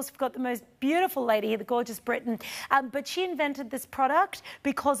Day. And of course, we've got the most beautiful lady here, the gorgeous Britain. But she invented this product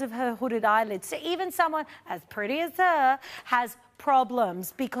because of her hooded eyelids. So even someone as pretty as her has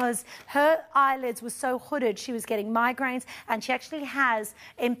problems because her eyelids were so hooded, she was getting migraines, and she actually has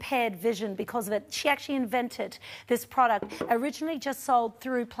impaired vision because of it. She actually invented this product, originally just sold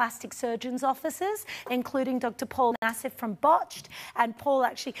through plastic surgeons' offices, including Dr. Paul Nassif from Botched, and Paul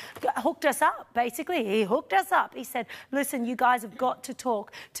actually hooked us up, basically. He hooked us up. He said, listen, you guys have got to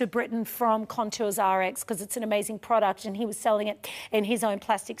talk to Britain from Contours RX because it's an amazing product, and he was selling it in his own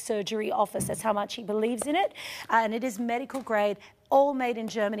plastic surgery office. That's how much he believes in it, and it is medical grade, all made in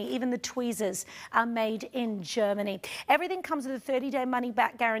Germany. Even the tweezers are made in Germany. Everything comes with a 30-day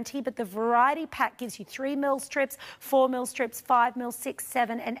money-back guarantee, but the variety pack gives you 3 mil strips, 4 mil strips, 5 mil, 6,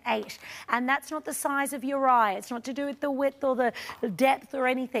 7, and 8. And that's not the size of your eye. It's not to do with the width or the depth or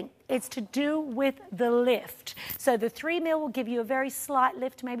anything. It's to do with the lift. So the 3 mil will give you a very slight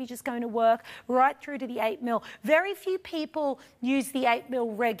lift, maybe just going to work, right through to the 8 mil. Very few people use the 8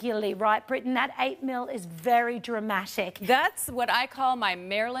 mil regularly, right, Britain? That 8 mil is very dramatic. That's what I call my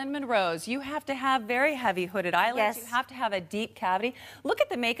Marilyn Monroe's. You have to have very heavy hooded eyelids. Yes. You have to have a deep cavity. Look at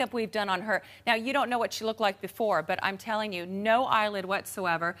the makeup we've done on her. Now, you don't know what she looked like before, but I'm telling you, no eyelid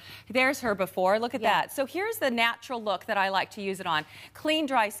whatsoever. There's her before. Look at that. So here's the natural look that I like to use it on. Clean,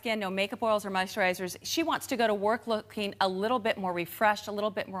 dry skin, no makeup oils or moisturizers. She wants to go to work looking a little bit more refreshed, a little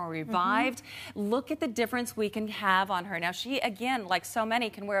bit more revived. Look at the difference we can have on her. Now, she, again, like so many,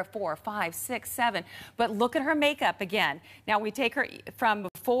 can wear a 4, 5, 6, 7, but look at her makeup again. Now, we take her from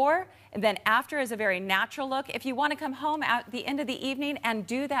before and then after is a very natural look. If you want to come home at the end of the evening and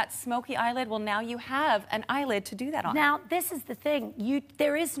do that smoky eyelid, well, now you have an eyelid to do that on. Now, this is the thing.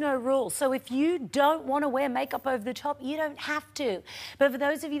 There is no rule. So if you don't want to wear makeup over the top, you don't have to. But for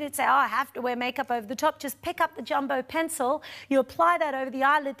those of you that say, oh, I have to wear makeup over the top, just pick up the jumbo pencil, you apply that over the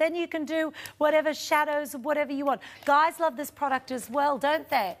eyelid, then you can do whatever shadows, whatever you want. Guys love this product as well, don't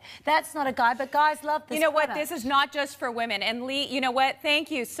they? That's not a guy, but guys love this product. You know what? This is not just for women. And Lee, you know what?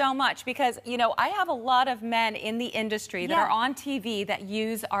 Thank you so much. Because, you know, I have a lot of men in the industry that are on TV that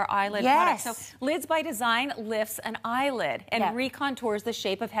use our eyelid products. So Lids by Design lifts an eyelid and recontours the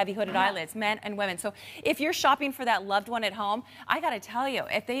shape of heavy hooded eyelids, men and women. So if you're shopping for that loved one at home, I got to tell you,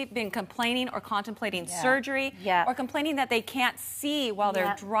 if they've been complaining or contemplating surgery or complaining that they can't see while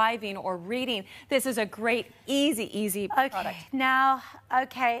they're driving or reading, this is a great, easy product. Now,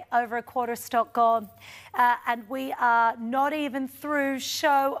 over a quarter stock gone. And we are not even through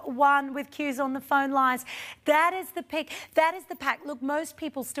show 1 with queues on the phone lines. That is the pick. That is the pack. Look, most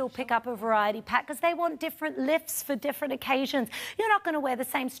people still pick up a variety pack because they want different lifts for different occasions. You're not going to wear the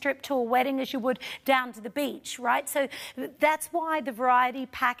same strip to a wedding as you would down to the beach, right? So that's why the variety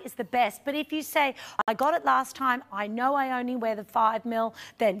pack is the best. But if you say, I got it last time, I know I only wear the 5 mil,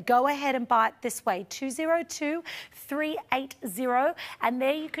 then go ahead and buy it this way, 202-380, and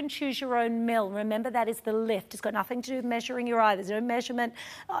there you can choose your own mil. Remember, that is the lift. It's got nothing to do with measuring your eye. There's no measurement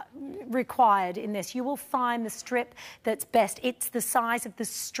required in this. You will find the strip that's best. It's the size of the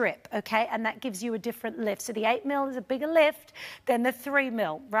strip, okay? And that gives you a different lift. So the 8 mil is a bigger lift than the 3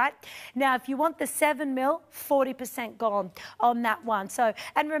 mil, right? Now, if you want the 7 mil, 40% gone on that one. So,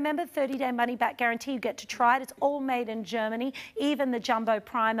 and remember, 30-day money-back guarantee. You get to try it. It's all made in Germany. Even the Jumbo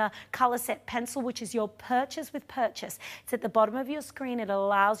Primer COLORSET pencil, which is your purchase with purchase. It's at the bottom of your screen. It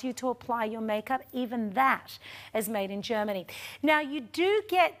allows you to apply your makeup. Even that is made in Germany. Now, you do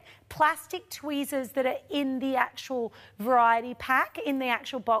get plastic tweezers that are in the actual variety pack, in the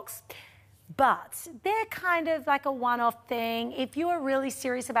actual box, but they're kind of like a one-off thing. If you are really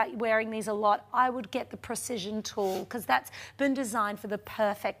serious about wearing these a lot, I would get the precision tool because that's been designed for the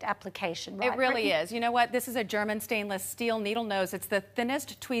perfect application, right? It really is. You know what? This is a German stainless steel needle nose. It's the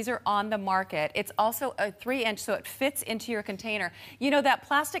thinnest tweezer on the market. It's also a 3-inch, so it fits into your container. You know, that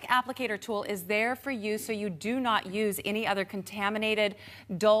plastic applicator tool is there for you so you do not use any other contaminated,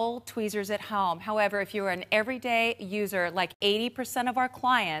 dull tweezers at home. However, if you're an everyday user, like 80% of our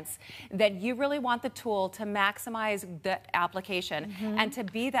clients, then you really want the tool to maximize the application and to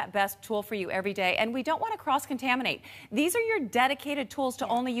be that best tool for you every day. And we don't want to cross-contaminate. These are your dedicated tools to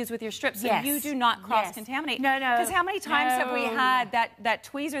only use with your strips, so you do not cross-contaminate. No. Because how many times have we had that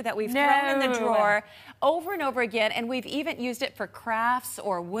tweezer that we've thrown in the drawer over and over again, and we've even used it for crafts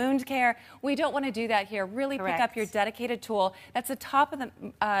or wound care? We don't want to do that here. Really pick up your dedicated tool. That's the top of the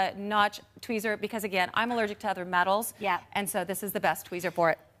notch tweezer because, again, I'm allergic to other metals, and so this is the best tweezer for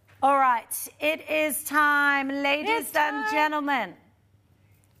it. All right, it is time, ladies and gentlemen.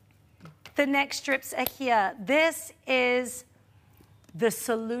 The next strips are here. This is the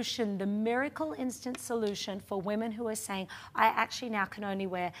solution, the miracle instant solution for women who are saying, I actually now can only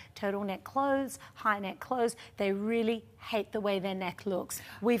wear turtleneck clothes, high neck clothes. They really hate the way their neck looks.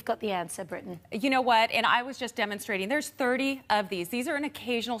 We've got the answer, Britton. You know what? And I was just demonstrating. There's 30 of these. These are an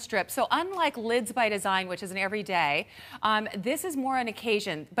occasional strip. So unlike Lids by Design, which is an everyday, this is more an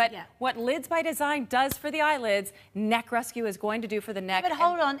occasion. But what Lids by Design does for the eyelids, Neck Rescue is going to do for the neck. But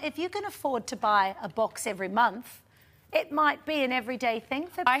hold on, if you can afford to buy a box every month, it might be an everyday thing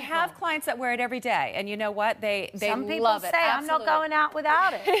for people. I have clients that wear it every day, and you know what? They Some people love it. say, I'm not going out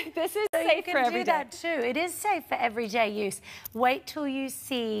without it. This is so safe for every day. you can do that too. It is safe for everyday use. Wait till you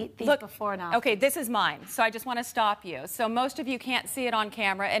see these before and after. Okay, this is mine, so I just want to stop you. So most of you can't see it on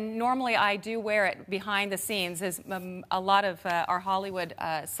camera, and normally I do wear it behind the scenes, as a lot of our Hollywood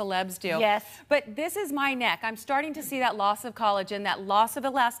celebs do. Yes. But this is my neck. I'm starting to see that loss of collagen, that loss of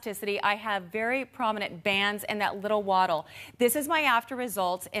elasticity. I have very prominent bands and that little waddle. This is my after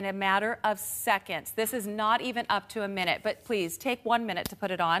results in a matter of seconds. This is not even up to a minute, but please take 1 minute to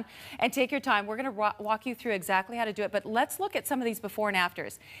put it on and take your time. We're going to walk you through exactly how to do it, but let's look at some of these before and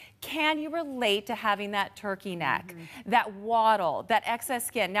afters. Can you relate to having that turkey neck, that waddle, that excess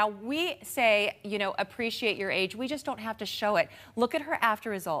skin? Now, we say, you know, appreciate your age. We just don't have to show it. Look at her after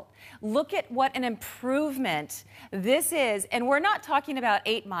result. Look at what an improvement this is. And we're not talking about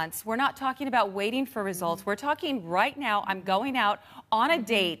 8 months. We're not talking about waiting for results. We're talking right now. I'm going out on a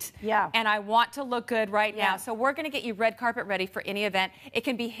date, and I want to look good right now. So we're going to get you red carpet ready for any event. It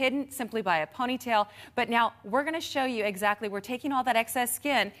can be hidden simply by a ponytail, but now we're going to show you exactly. We're taking all that excess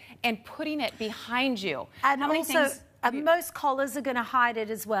skin and putting it behind you. And most collars are going to hide it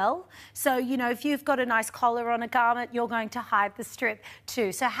as well. So, you know, if you've got a nice collar on a garment, you're going to hide the strip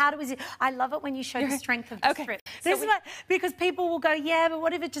too. So how do we... I love it when you show the strength of the strip. This is because people will go, yeah, but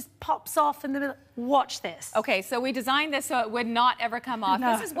what if it just pops off in the middle? Watch this. Okay, so we designed this so it would not ever come off.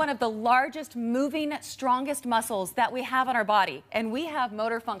 This is one of the largest, moving, strongest muscles that we have on our body, and we have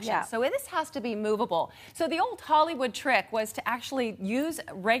motor function. So this has to be movable. So the old Hollywood trick was to actually use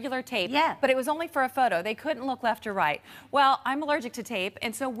regular tape, but it was only for a photo. They couldn't look left or right. Well, I'm allergic to tape,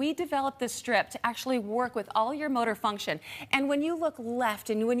 and so we developed this strip to actually work with all your motor function. And when you look left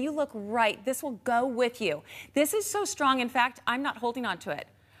and when you look right, this will go with you. This is so strong. In fact, I'm not holding on to it.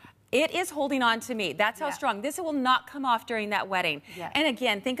 It is holding on to me. That's how strong. This will not come off during that wedding. And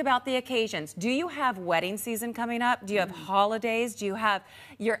again, think about the occasions. Do you have wedding season coming up? Do you have holidays? Do you have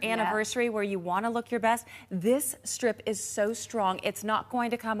your anniversary where you want to look your best? This strip is so strong, it's not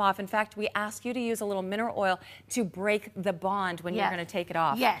going to come off. In fact, we ask you to use a little mineral oil to break the bond when you're going to take it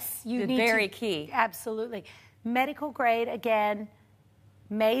off. Yes, you need very key. Absolutely. Medical grade, again,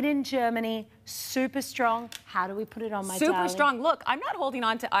 made in Germany, super strong. How do we put it on, my darling? Super strong. Look, I'm not holding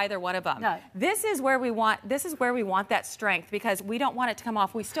on to either one of them. No. This is where we want that strength, because we don't want it to come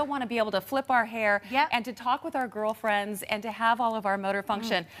off. We still want to be able to flip our hair and to talk with our girlfriends and to have all of our motor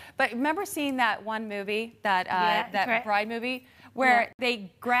function. But remember seeing that one movie, that Bride movie, where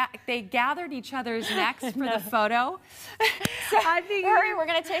they gathered each other's necks for the photo? So, hurry, we're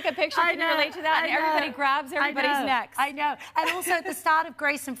going to take a picture. Can you relate to that? And everybody grabs everybody's necks. I know. And also at the start of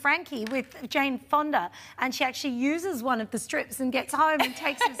Grace and Frankie with Jane Fonda, and she actually uses one of the strips and gets home and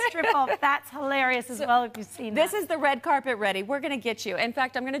takes the strip off. That's hilarious as well, if you've seen that. This is the red carpet ready. We're going to get you. In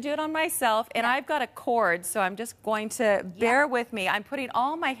fact, I'm going to do it on myself, and I've got a cord, so I'm just going to bear with me. I'm putting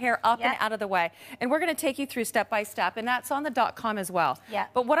all my hair up and out of the way, and we're going to take you through step by step, and that's on the .com as well.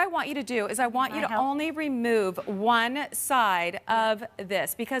 But what I want you to do is I want you to only remove one side of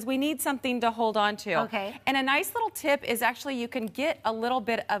this, because we need something to hold on to. And a nice little tip is actually you can get a little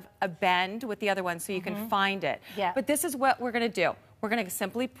bit of a bend with the other one so you can find it. But this is what we're going to do. We're going to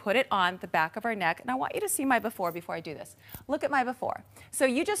simply put it on the back of our neck. And I want you to see my before I do this. Look at my before. So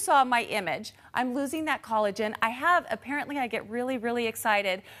you just saw my image. I'm losing that collagen. Apparently I get really, really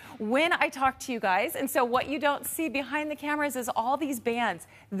excited when I talk to you guys. And so what you don't see behind the cameras is all these bands.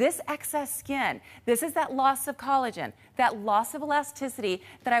 This excess skin, this is that loss of collagen, that loss of elasticity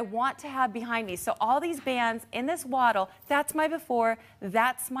that I want to have behind me. So all these bands in this waddle, that's my before,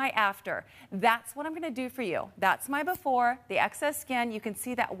 that's my after. That's what I'm going to do for you. That's my before, the excess skin. You can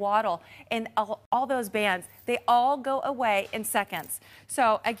see that waddle and all those bands. They all go away in seconds.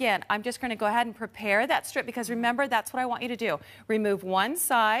 So again, I'm just going to go ahead and prepare that strip, because remember, that's what I want you to do. Remove one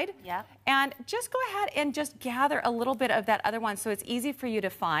side and just go ahead and just gather a little bit of that other one so it's easy for you to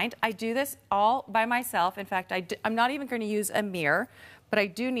find. I do this all by myself. In fact, I'm not even going to use a mirror, but I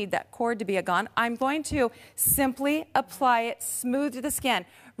do need that cord to be gone. I'm going to simply apply it smooth to the skin.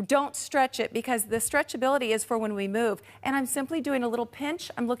 Don't stretch it, because the stretchability is for when we move. And I'm simply doing a little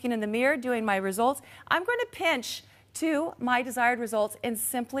pinch. I'm looking in the mirror, doing my results. I'm going to pinch to my desired results and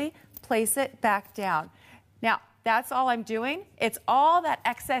simply place it back down. Now, that's all I'm doing. It's all that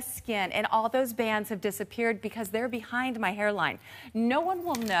excess skin, and all those bands have disappeared because they're behind my hairline. No one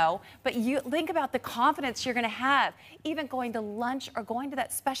will know, but you think about the confidence you're going to have, even going to lunch or going to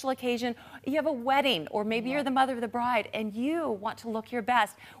that special occasion. You have a wedding, or maybe you're the mother of the bride, and you want to look your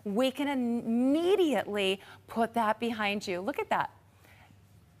best. We can immediately put that behind you. Look at that.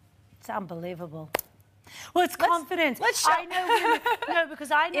 It's unbelievable. Well, it's confidence. Let's show. I know women, no,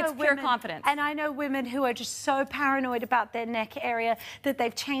 because I know it's women, pure confidence. And I know women who are just so paranoid about their neck area that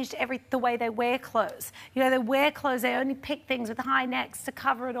they've changed the way they wear clothes. You know, they wear clothes, they only pick things with high necks to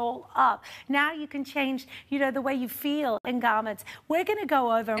cover it all up. Now you can change, you know, the way you feel in garments. We're going to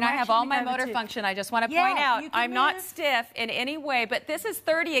go over. And I have all my motor function. I just want to point out, I'm not stiff in any way, but this is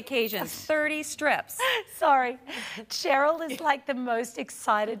 30 occasions, 30 strips. Sorry. Cheryl is like the most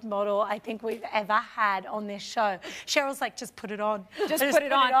excited model I think we've ever had on this show. Cheryl's like, just put it on. Just put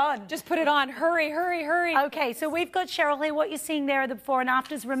it on. Just put it on. Hurry, hurry, hurry. Okay, so we've got Cheryl here. What you're seeing there are the before and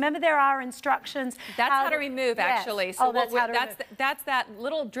afters. Remember, there are instructions. That's how to remove, actually. So that's how to remove. That's that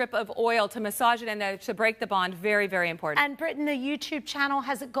little drip of oil to massage it in to break the bond. Very, very important. And Britton, the YouTube channel,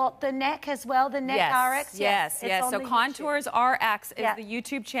 has it got the neck as well? The neck RX? Yes. So Contours RX is the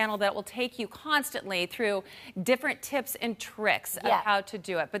YouTube channel that will take you constantly through different tips and tricks of how to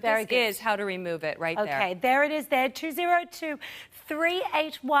do it. But this is how to remove it right there. Okay, there it is there,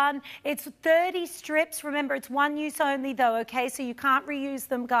 202-381. It's 30 strips. Remember, it's one use only though, okay? So you can't reuse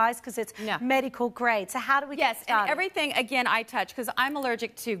them, guys, because it's medical grade. So how do we get started? And everything, again, I touch because I'm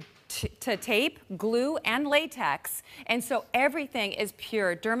allergic to tape, glue, and latex, and so everything is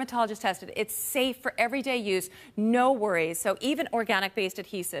pure, dermatologist tested. It's safe for everyday use, no worries. So even organic-based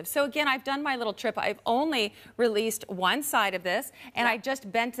adhesive. So again, I've done my little trip. I've only released one side of this, and I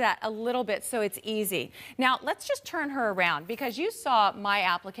just bent that a little bit so it's easy. Now let's just turn her around because you saw my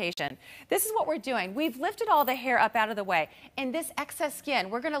application. This is what we're doing. We've lifted all the hair up out of the way, and this excess skin,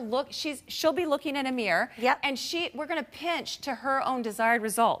 we're going to look. She'll be looking in a mirror, and we're going to pinch to her own desired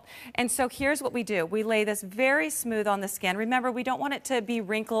result. And so here's what we do. We lay this very smooth on the skin. Remember, we don't want it to be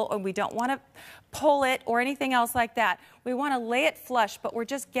wrinkled, or we don't want to pull it or anything else like that. We want to lay it flush, but we're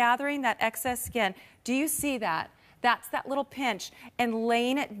just gathering that excess skin. Do you see that? That's that little pinch, and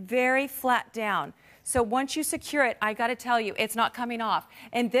laying it very flat down. So once you secure it, I got to tell you, it's not coming off.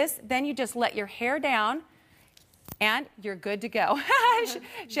 And then you just let your hair down, and you're good to go.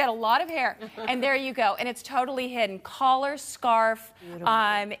 She had a lot of hair, and there you go. And it's totally hidden. Collar, scarf,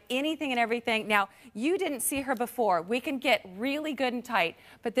 anything and everything. Now, you didn't see her before. We can get really good and tight,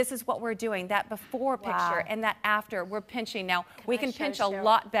 but this is what we're doing. That before picture and that after, we're pinching. Now, we can pinch a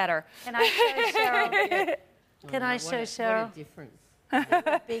lot better. Can I show Cheryl? Can I show Cheryl? What a difference.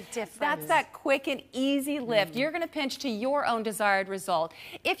 Big difference. That's that quick and easy lift. You're going to pinch to your own desired result.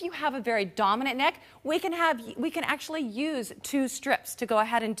 If you have a very dominant neck, we can actually use 2 strips to go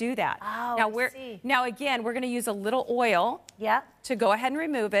ahead and do that. Oh, now again, we're going to use a little oil to go ahead and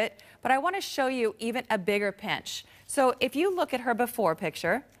remove it, but I want to show you even a bigger pinch. So if you look at her before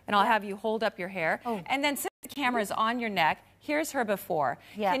picture, and I'll have you hold up your hair, and then since the camera is on your neck, here's her before.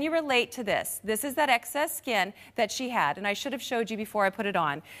 Can you relate to this? This is that excess skin that she had, and I should have showed you before I put it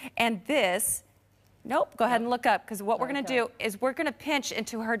on. And this, go ahead and look up, because what we're going to do is we're going to pinch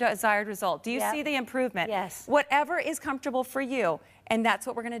into her desired result. Do you see the improvement? Yes. Whatever is comfortable for you, and that's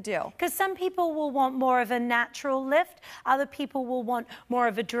what we're going to do. Because some people will want more of a natural lift, other people will want more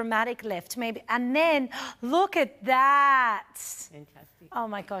of a dramatic lift, maybe. And then look at that. Fantastic. Oh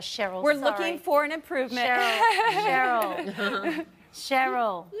my gosh, Cheryl. We're looking for an improvement. Cheryl.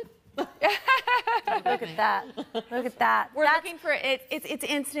 Cheryl. Look at that. Look at that. We're looking for it. It's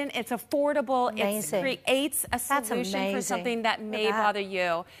instant. It's affordable. Amazing. It creates a solution for something that may bother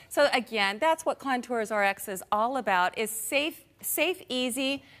you. So again, that's what Contours RX is all about: is safe,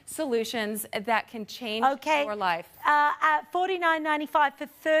 easy solutions that can change your life. At $49.95 for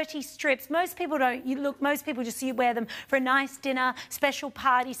 30 strips. Most people don't. Most people just wear them for a nice dinner, special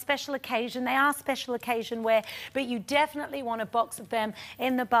party, special occasion. They are special occasion wear, but you definitely want a box of them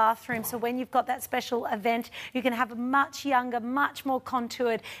in the bathroom. So when you've got that special event, you can have a much younger, much more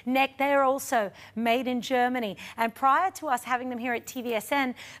contoured neck. They're also made in Germany. And prior to us having them here at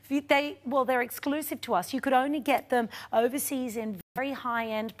TVSN, they're exclusive to us. You could only get them overseas in very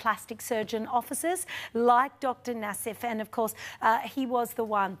high-end plastic surgeon offices like Dr. Nassif, and of course he was the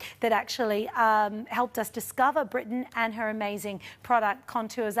one that actually helped us discover Britain and her amazing product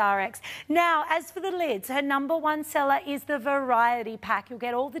Contours RX. Now, as for the lids, her #1 seller is the variety pack. You'll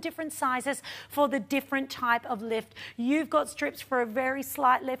get all the different sizes for the different type of lift. You've got strips for a very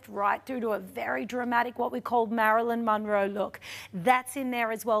slight lift right through to a very dramatic, what we call Marilyn Monroe look. That's in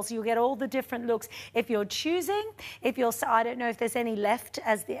there as well, so you'll get all the different looks. If you're choosing, I don't know if there's any left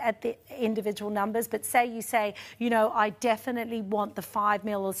at the individual numbers, but say, you know, I definitely want the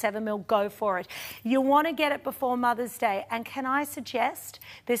 5mm or 7mm, go for it. You want to get it before Mother's Day, and can I suggest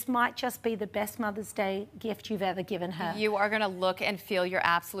this might just be the best Mother's Day gift you've ever given her. You are going to look and feel your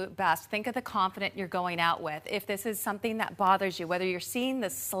absolute best. Think of the confidence you're going out with. If this is something that bothers you, whether you're seeing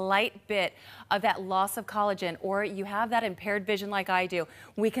the slight bit of that loss of collagen or you have that impaired vision like I do,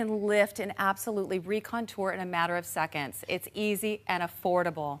 we can lift and absolutely recontour in a matter of seconds. It's easy and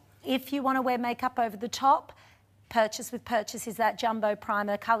affordable. If you want to wear makeup over the top, Purchase with Purchase is that jumbo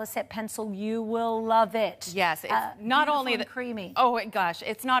primer COLORSET pencil. You will love it. Yes, it's not only the creamy. Oh gosh,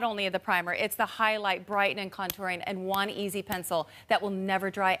 it's not only the primer, it's the highlight, brighten and contouring, and one easy pencil that will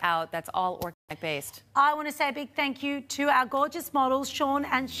never dry out. That's all organic based. I want to say a big thank you to our gorgeous models, Sean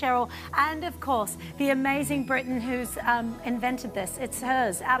and Cheryl, and of course the amazing Britain who's invented this. It's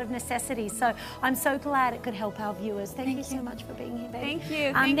hers out of necessity. So I'm so glad it could help our viewers. Thank you so much for being here, baby. Thank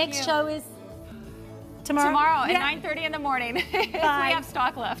you. Next show is tomorrow? Tomorrow at 9:30 in the morning. If we have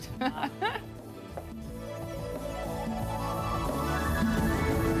stock left.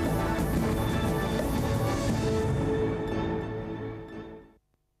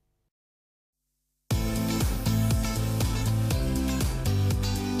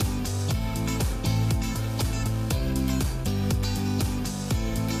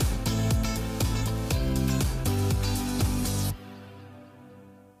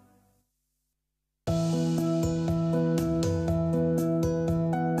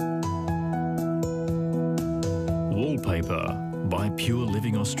 Wallpaper by Pure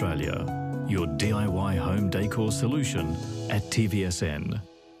Living Australia, your DIY home decor solution at TVSN.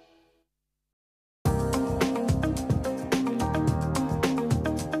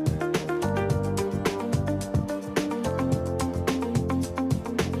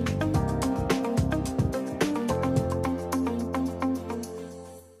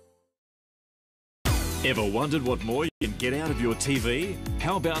 Ever wondered what more you can get out of your TV?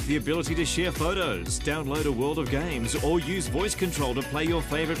 How about the ability to share photos, download a world of games, or use voice control to play your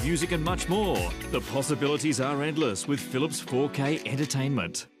favourite music and much more? The possibilities are endless with Philips 4K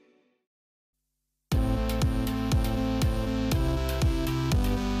entertainment.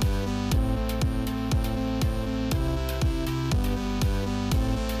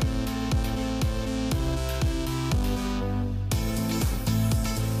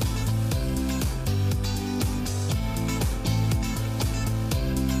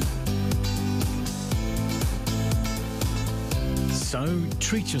 So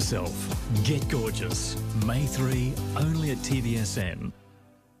treat yourself. Get gorgeous. May 3, only at TVSN.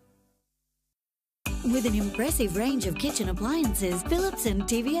 With an impressive range of kitchen appliances, Philips and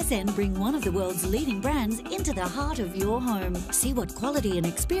TVSN bring one of the world's leading brands into the heart of your home. See what quality and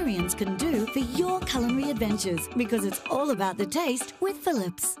experience can do for your culinary adventures, because it's all about the taste with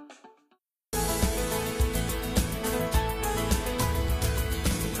Philips.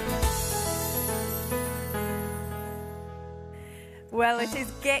 Well, it is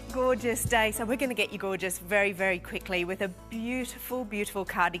Get Gorgeous Day, so we're going to get you gorgeous very, very quickly with a beautiful, beautiful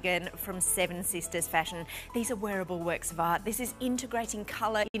cardigan from Seven Sisters Fashion. These are wearable works of art. This is integrating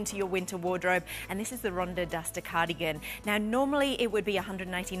colour into your winter wardrobe, and this is the Rhonda Duster cardigan. Now, normally it would be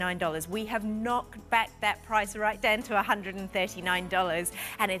 $189. We have knocked back that price right down to $139,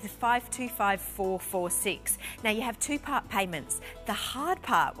 and it's $525,446. Now, you have two-part payments. The hard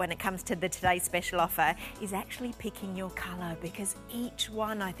part when it comes to the today's special offer is actually picking your colour, because each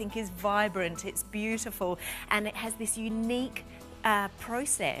one I think is vibrant, it's beautiful, and it has this unique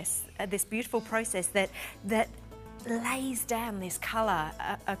process, this beautiful process that lays down this colour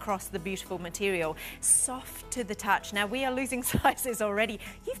across the beautiful material, soft to the touch. Now, we are losing sizes already.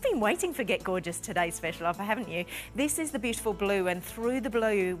 You've been waiting for Get Gorgeous today's special offer, haven't you? This is the beautiful blue, and through the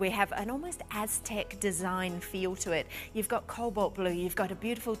blue we have an almost Aztec design feel to it. You've got cobalt blue, you've got a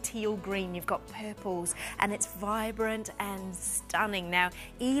beautiful teal green, you've got purples, and it's vibrant and stunning. Now,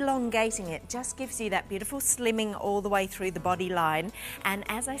 elongating it just gives you that beautiful slimming all the way through the body line, and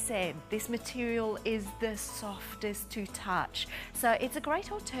as I said, this material is the softest effortless to touch. So it's a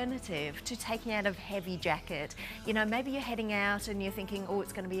great alternative to taking out a heavy jacket. You know, maybe you're heading out and you're thinking, oh,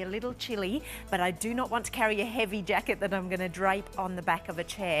 it's going to be a little chilly, but I do not want to carry a heavy jacket that I'm going to drape on the back of a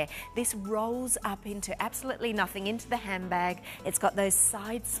chair. This rolls up into absolutely nothing, into the handbag. It's got those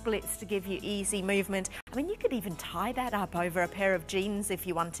side splits to give you easy movement. I mean, you could even tie that up over a pair of jeans if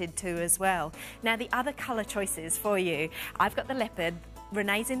you wanted to as well. Now, the other colour choices for you, I've got the leopard,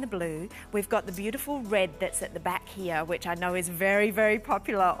 Renee's in the blue. We've got the beautiful red that's at the back here, which I know is very, very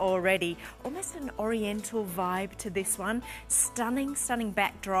popular already. Almost an oriental vibe to this one. Stunning, stunning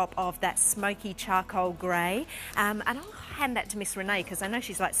backdrop of that smoky charcoal grey. And I'll hand that to Miss Renee because I know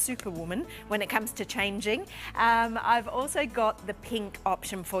she's like Superwoman when it comes to changing. I've also got the pink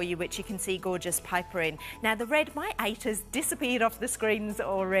option for you, which you can see gorgeous Piper in. Now, the red, my 8 has disappeared off the screens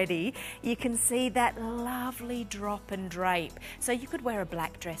already. You can see that lovely drop and drape. So you could wear a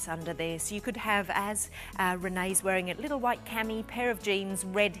black dress under this. You could have, as Renee's wearing it, little white cami, pair of jeans,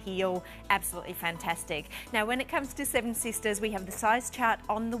 red heel, absolutely fantastic. Now, when it comes to Seven Sisters, we have the size chart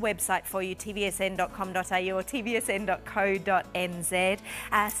on the website for you, tvsn.com.au or tvsn.co.nz.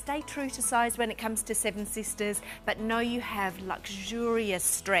 Stay true to size when it comes to Seven Sisters, but know you have luxurious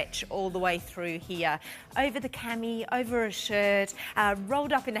stretch all the way through here. Over the cami, over a shirt,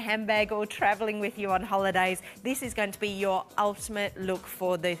 rolled up in a handbag or travelling with you on holidays. This is going to be your ultimate look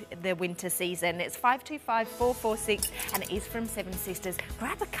for the winter season. It's 525446 and it is from Seven Sisters.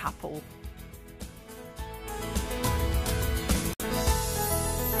 Grab a couple.